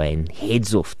passes away and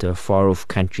heads off to a far-off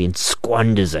country and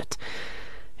squanders it.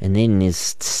 And then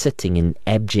is sitting in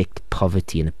abject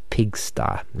poverty in a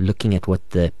pigsty, looking at what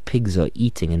the pigs are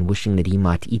eating and wishing that he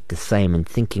might eat the same, and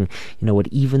thinking, you know what,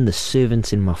 even the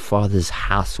servants in my father's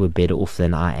house were better off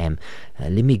than I am.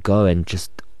 Let me go and just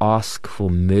ask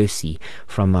for mercy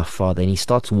from my father. And he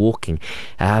starts walking.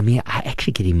 I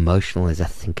actually get emotional as I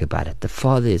think about it. The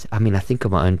father is, I think of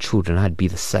my own children, I'd be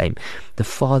the same. The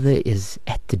father is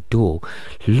at the door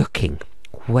looking,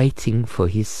 waiting for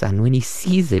his son. When he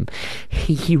sees him,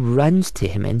 he runs to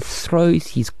him and throws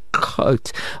his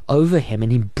coat over him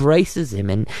and embraces him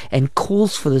and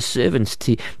calls for the servants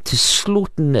to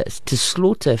slaughter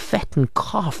a fattened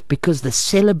calf, because the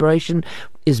celebration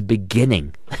is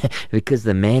beginning, because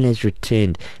the man has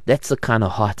returned. That's the kind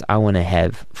of heart I want to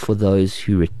have for those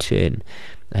who return.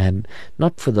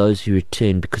 Not for those who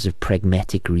return because of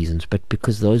pragmatic reasons, but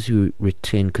because those who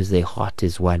return because their heart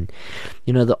is one.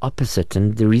 The opposite.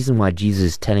 And the reason why Jesus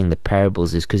is telling the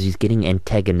parables is because he's getting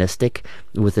antagonistic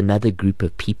with another group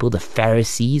of people, the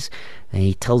Pharisees. And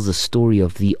he tells the story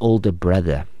of the older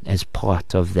brother as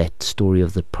part of that story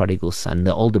of the prodigal son.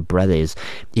 The older brother is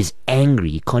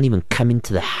angry. He can't even come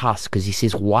into the house because he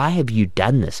says, why have you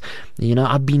done this?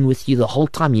 I've been with you the whole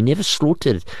time. You never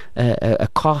slaughtered a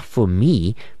calf for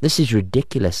me. This is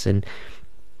ridiculous. And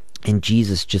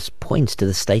Jesus just points to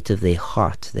the state of their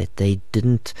heart, that they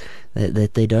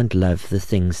don't love the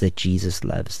things that Jesus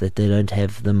loves, that they don't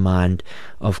have the mind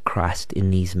of Christ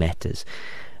in these matters.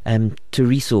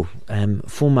 Teresa,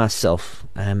 for myself,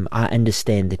 I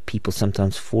understand that people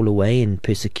sometimes fall away in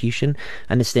persecution.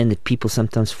 I understand that people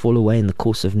sometimes fall away in the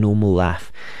course of normal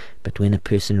life. But when a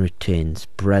person returns,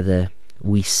 brother,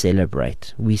 we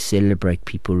celebrate. We celebrate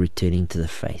people returning to the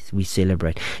faith. We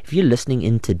celebrate. If you're listening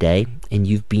in today and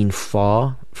you've been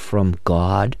far from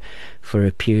God for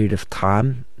a period of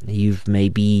time, you've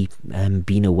maybe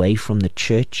been away from the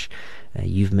church,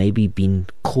 you've maybe been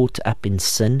caught up in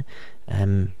sin,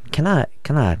 can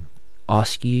I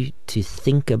ask you to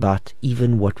think about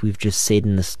even what we've just said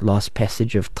in this last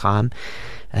passage of time,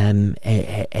 and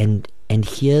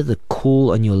hear the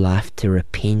call on your life to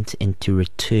repent and to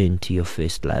return to your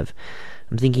first love.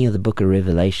 I'm thinking of the book of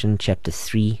Revelation, chapter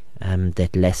 3,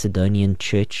 that Lacedaemonian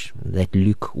church, that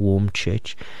lukewarm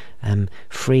church.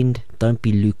 Friend, don't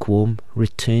be lukewarm.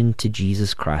 Return to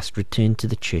Jesus Christ. Return to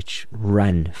the church.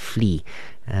 Run, flee.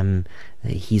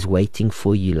 He's waiting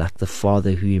for you, like the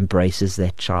father who embraces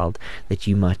that child, that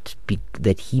he might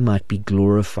be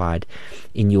glorified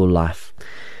in your life.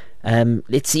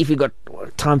 Let's see if we've got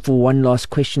time for one last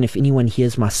question. If anyone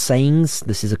hears my sayings,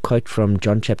 this is a quote from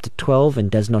John chapter 12, and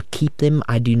does not keep them,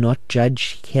 I do not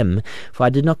judge him. For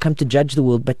I did not come to judge the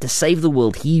world, but to save the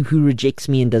world. He who rejects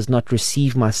me and does not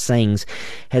receive my sayings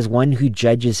has one who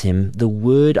judges him. The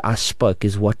word I spoke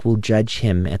is what will judge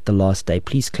him at the last day.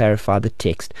 Please clarify the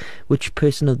text. Which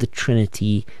person of the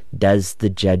Trinity does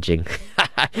the judging?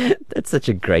 That's such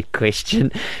a great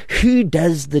question. Who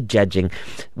does the judging?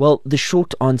 Well, the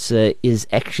short answer is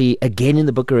actually again in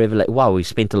the book of Revelation. Wow, we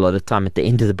spent a lot of time at the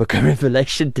end of the book of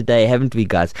Revelation today, haven't we,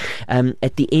 guys?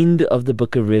 At the end of the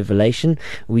book of Revelation,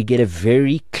 we get a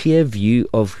very clear view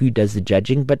of who does the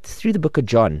judging, but through the book of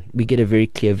John, we get a very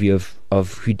clear view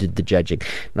of who did the judging.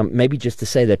 Now, maybe just to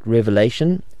say that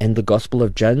Revelation and the Gospel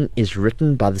of John is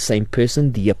written by the same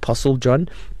person, the Apostle John.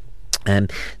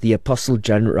 The Apostle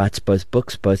John writes both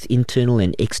books, both internal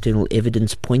and external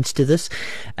evidence points to this.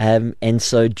 And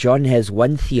so John has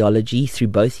one theology through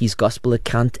both his gospel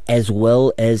account as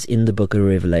well as in the book of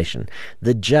Revelation.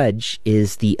 The judge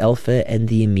is the Alpha and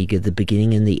the Omega, the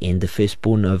beginning and the end, the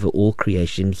firstborn over all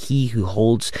creation, he who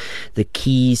holds the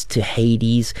keys to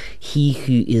Hades, he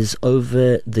who is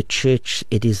over the church.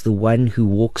 It is the one who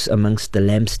walks amongst the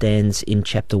lampstands in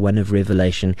chapter 1 of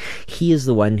Revelation. He is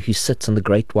the one who sits on the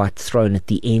great white throne at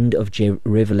the end of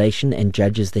Revelation and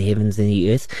judges the heavens and the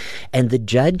earth. And the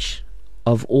judge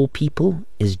of all people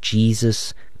is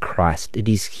Jesus Christ. It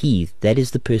is he, that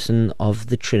is the person of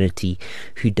the Trinity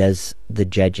who does the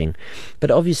judging.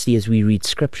 But obviously, as we read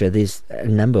scripture, there's a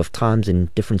number of times in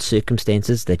different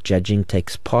circumstances that judging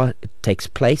takes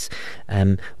place.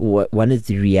 One of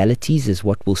the realities is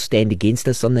what will stand against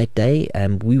us on that day.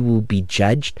 We will be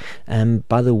judged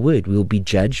by the word. We will be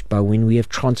judged by when we have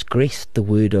transgressed the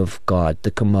word of God,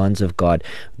 the commands of God,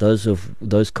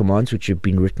 those commands which have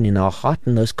been written in our heart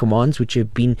and those commands which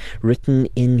have been written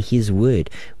in his word.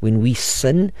 When we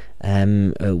sin,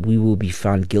 we will be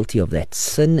found guilty of that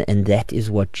sin, and that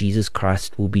is what Jesus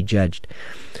Christ will be judged.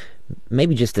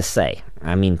 Maybe just to say,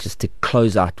 just to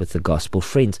close out with the gospel,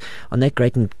 friends, on that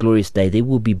great and glorious day, there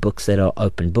will be books that are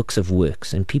open, books of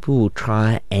works, and people will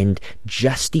try and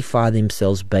justify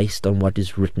themselves based on what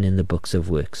is written in the books of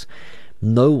works.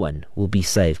 No one will be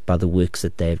saved by the works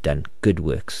that they have done, good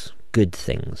works, good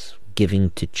things, giving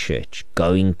to church,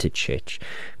 going to church,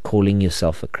 calling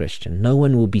yourself a Christian. No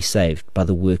one will be saved by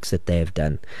the works that they have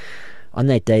done. On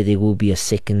that day there will be a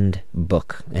second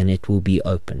book, and it will be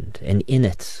opened, and in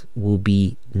it will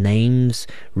be names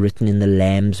written in the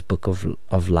Lamb's book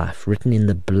of life, written in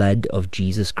the blood of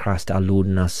Jesus Christ, our Lord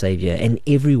and our Savior. And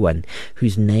everyone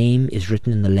whose name is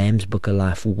written in the Lamb's book of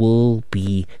life will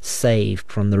be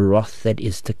saved from the wrath that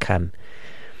is to come.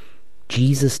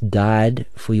 Jesus died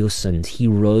for your sins. He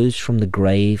rose from the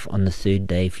grave on the third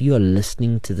day. If you are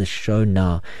listening to the show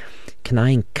now, can I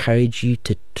encourage you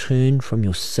to turn from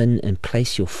your sin and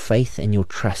place your faith and your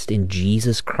trust in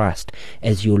Jesus Christ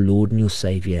as your Lord and your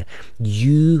Savior?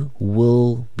 You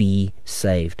will be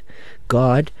saved.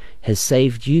 God has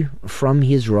saved you from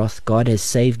his wrath. God has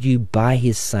saved you by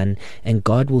his Son, and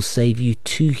God will save you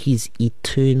to his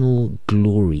eternal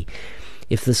glory.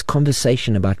 If this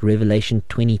conversation about Revelation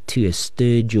 22 has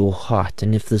stirred your heart,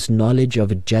 and if this knowledge of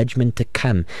a judgment to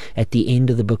come at the end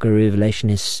of the book of Revelation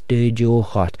has stirred your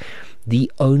heart,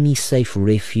 the only safe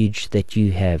refuge that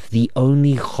you have, the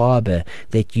only harbor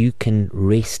that you can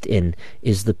rest in,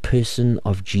 is the person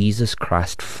of Jesus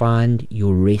Christ. Find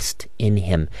your rest in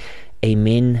him.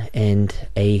 Amen and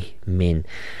amen.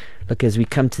 Look, as we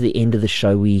come to the end of the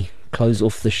show, we close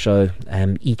off the show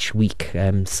each week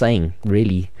saying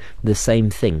really the same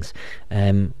things.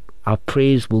 Our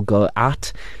prayers will go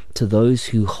out to those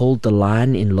who hold the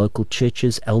line in local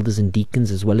churches, elders and deacons,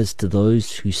 as well as to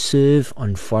those who serve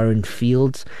on foreign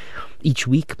fields. Each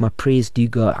week my prayers do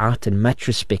go out, and much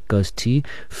respect goes to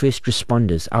first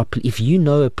responders. If you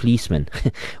know a policeman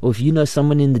or if you know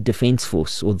someone in the defense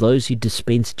force, or those who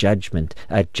dispense those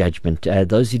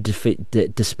who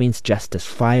dispense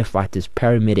justice, firefighters,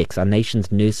 paramedics, our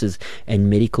nation's nurses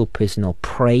and medical personnel,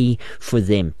 pray for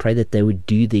them. Pray that they would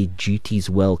do their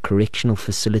duties well. Correctional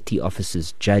facility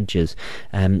officers, judges,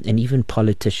 and even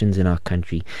politicians in our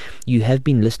country. You have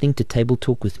been listening to Table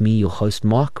Talk with me, your host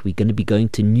Mark. We're going to be going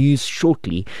to news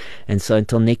shortly, and so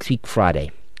until next week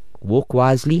Friday, walk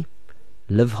wisely,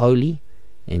 live holy,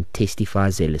 and testify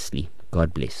zealously.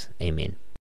 God bless. Amen.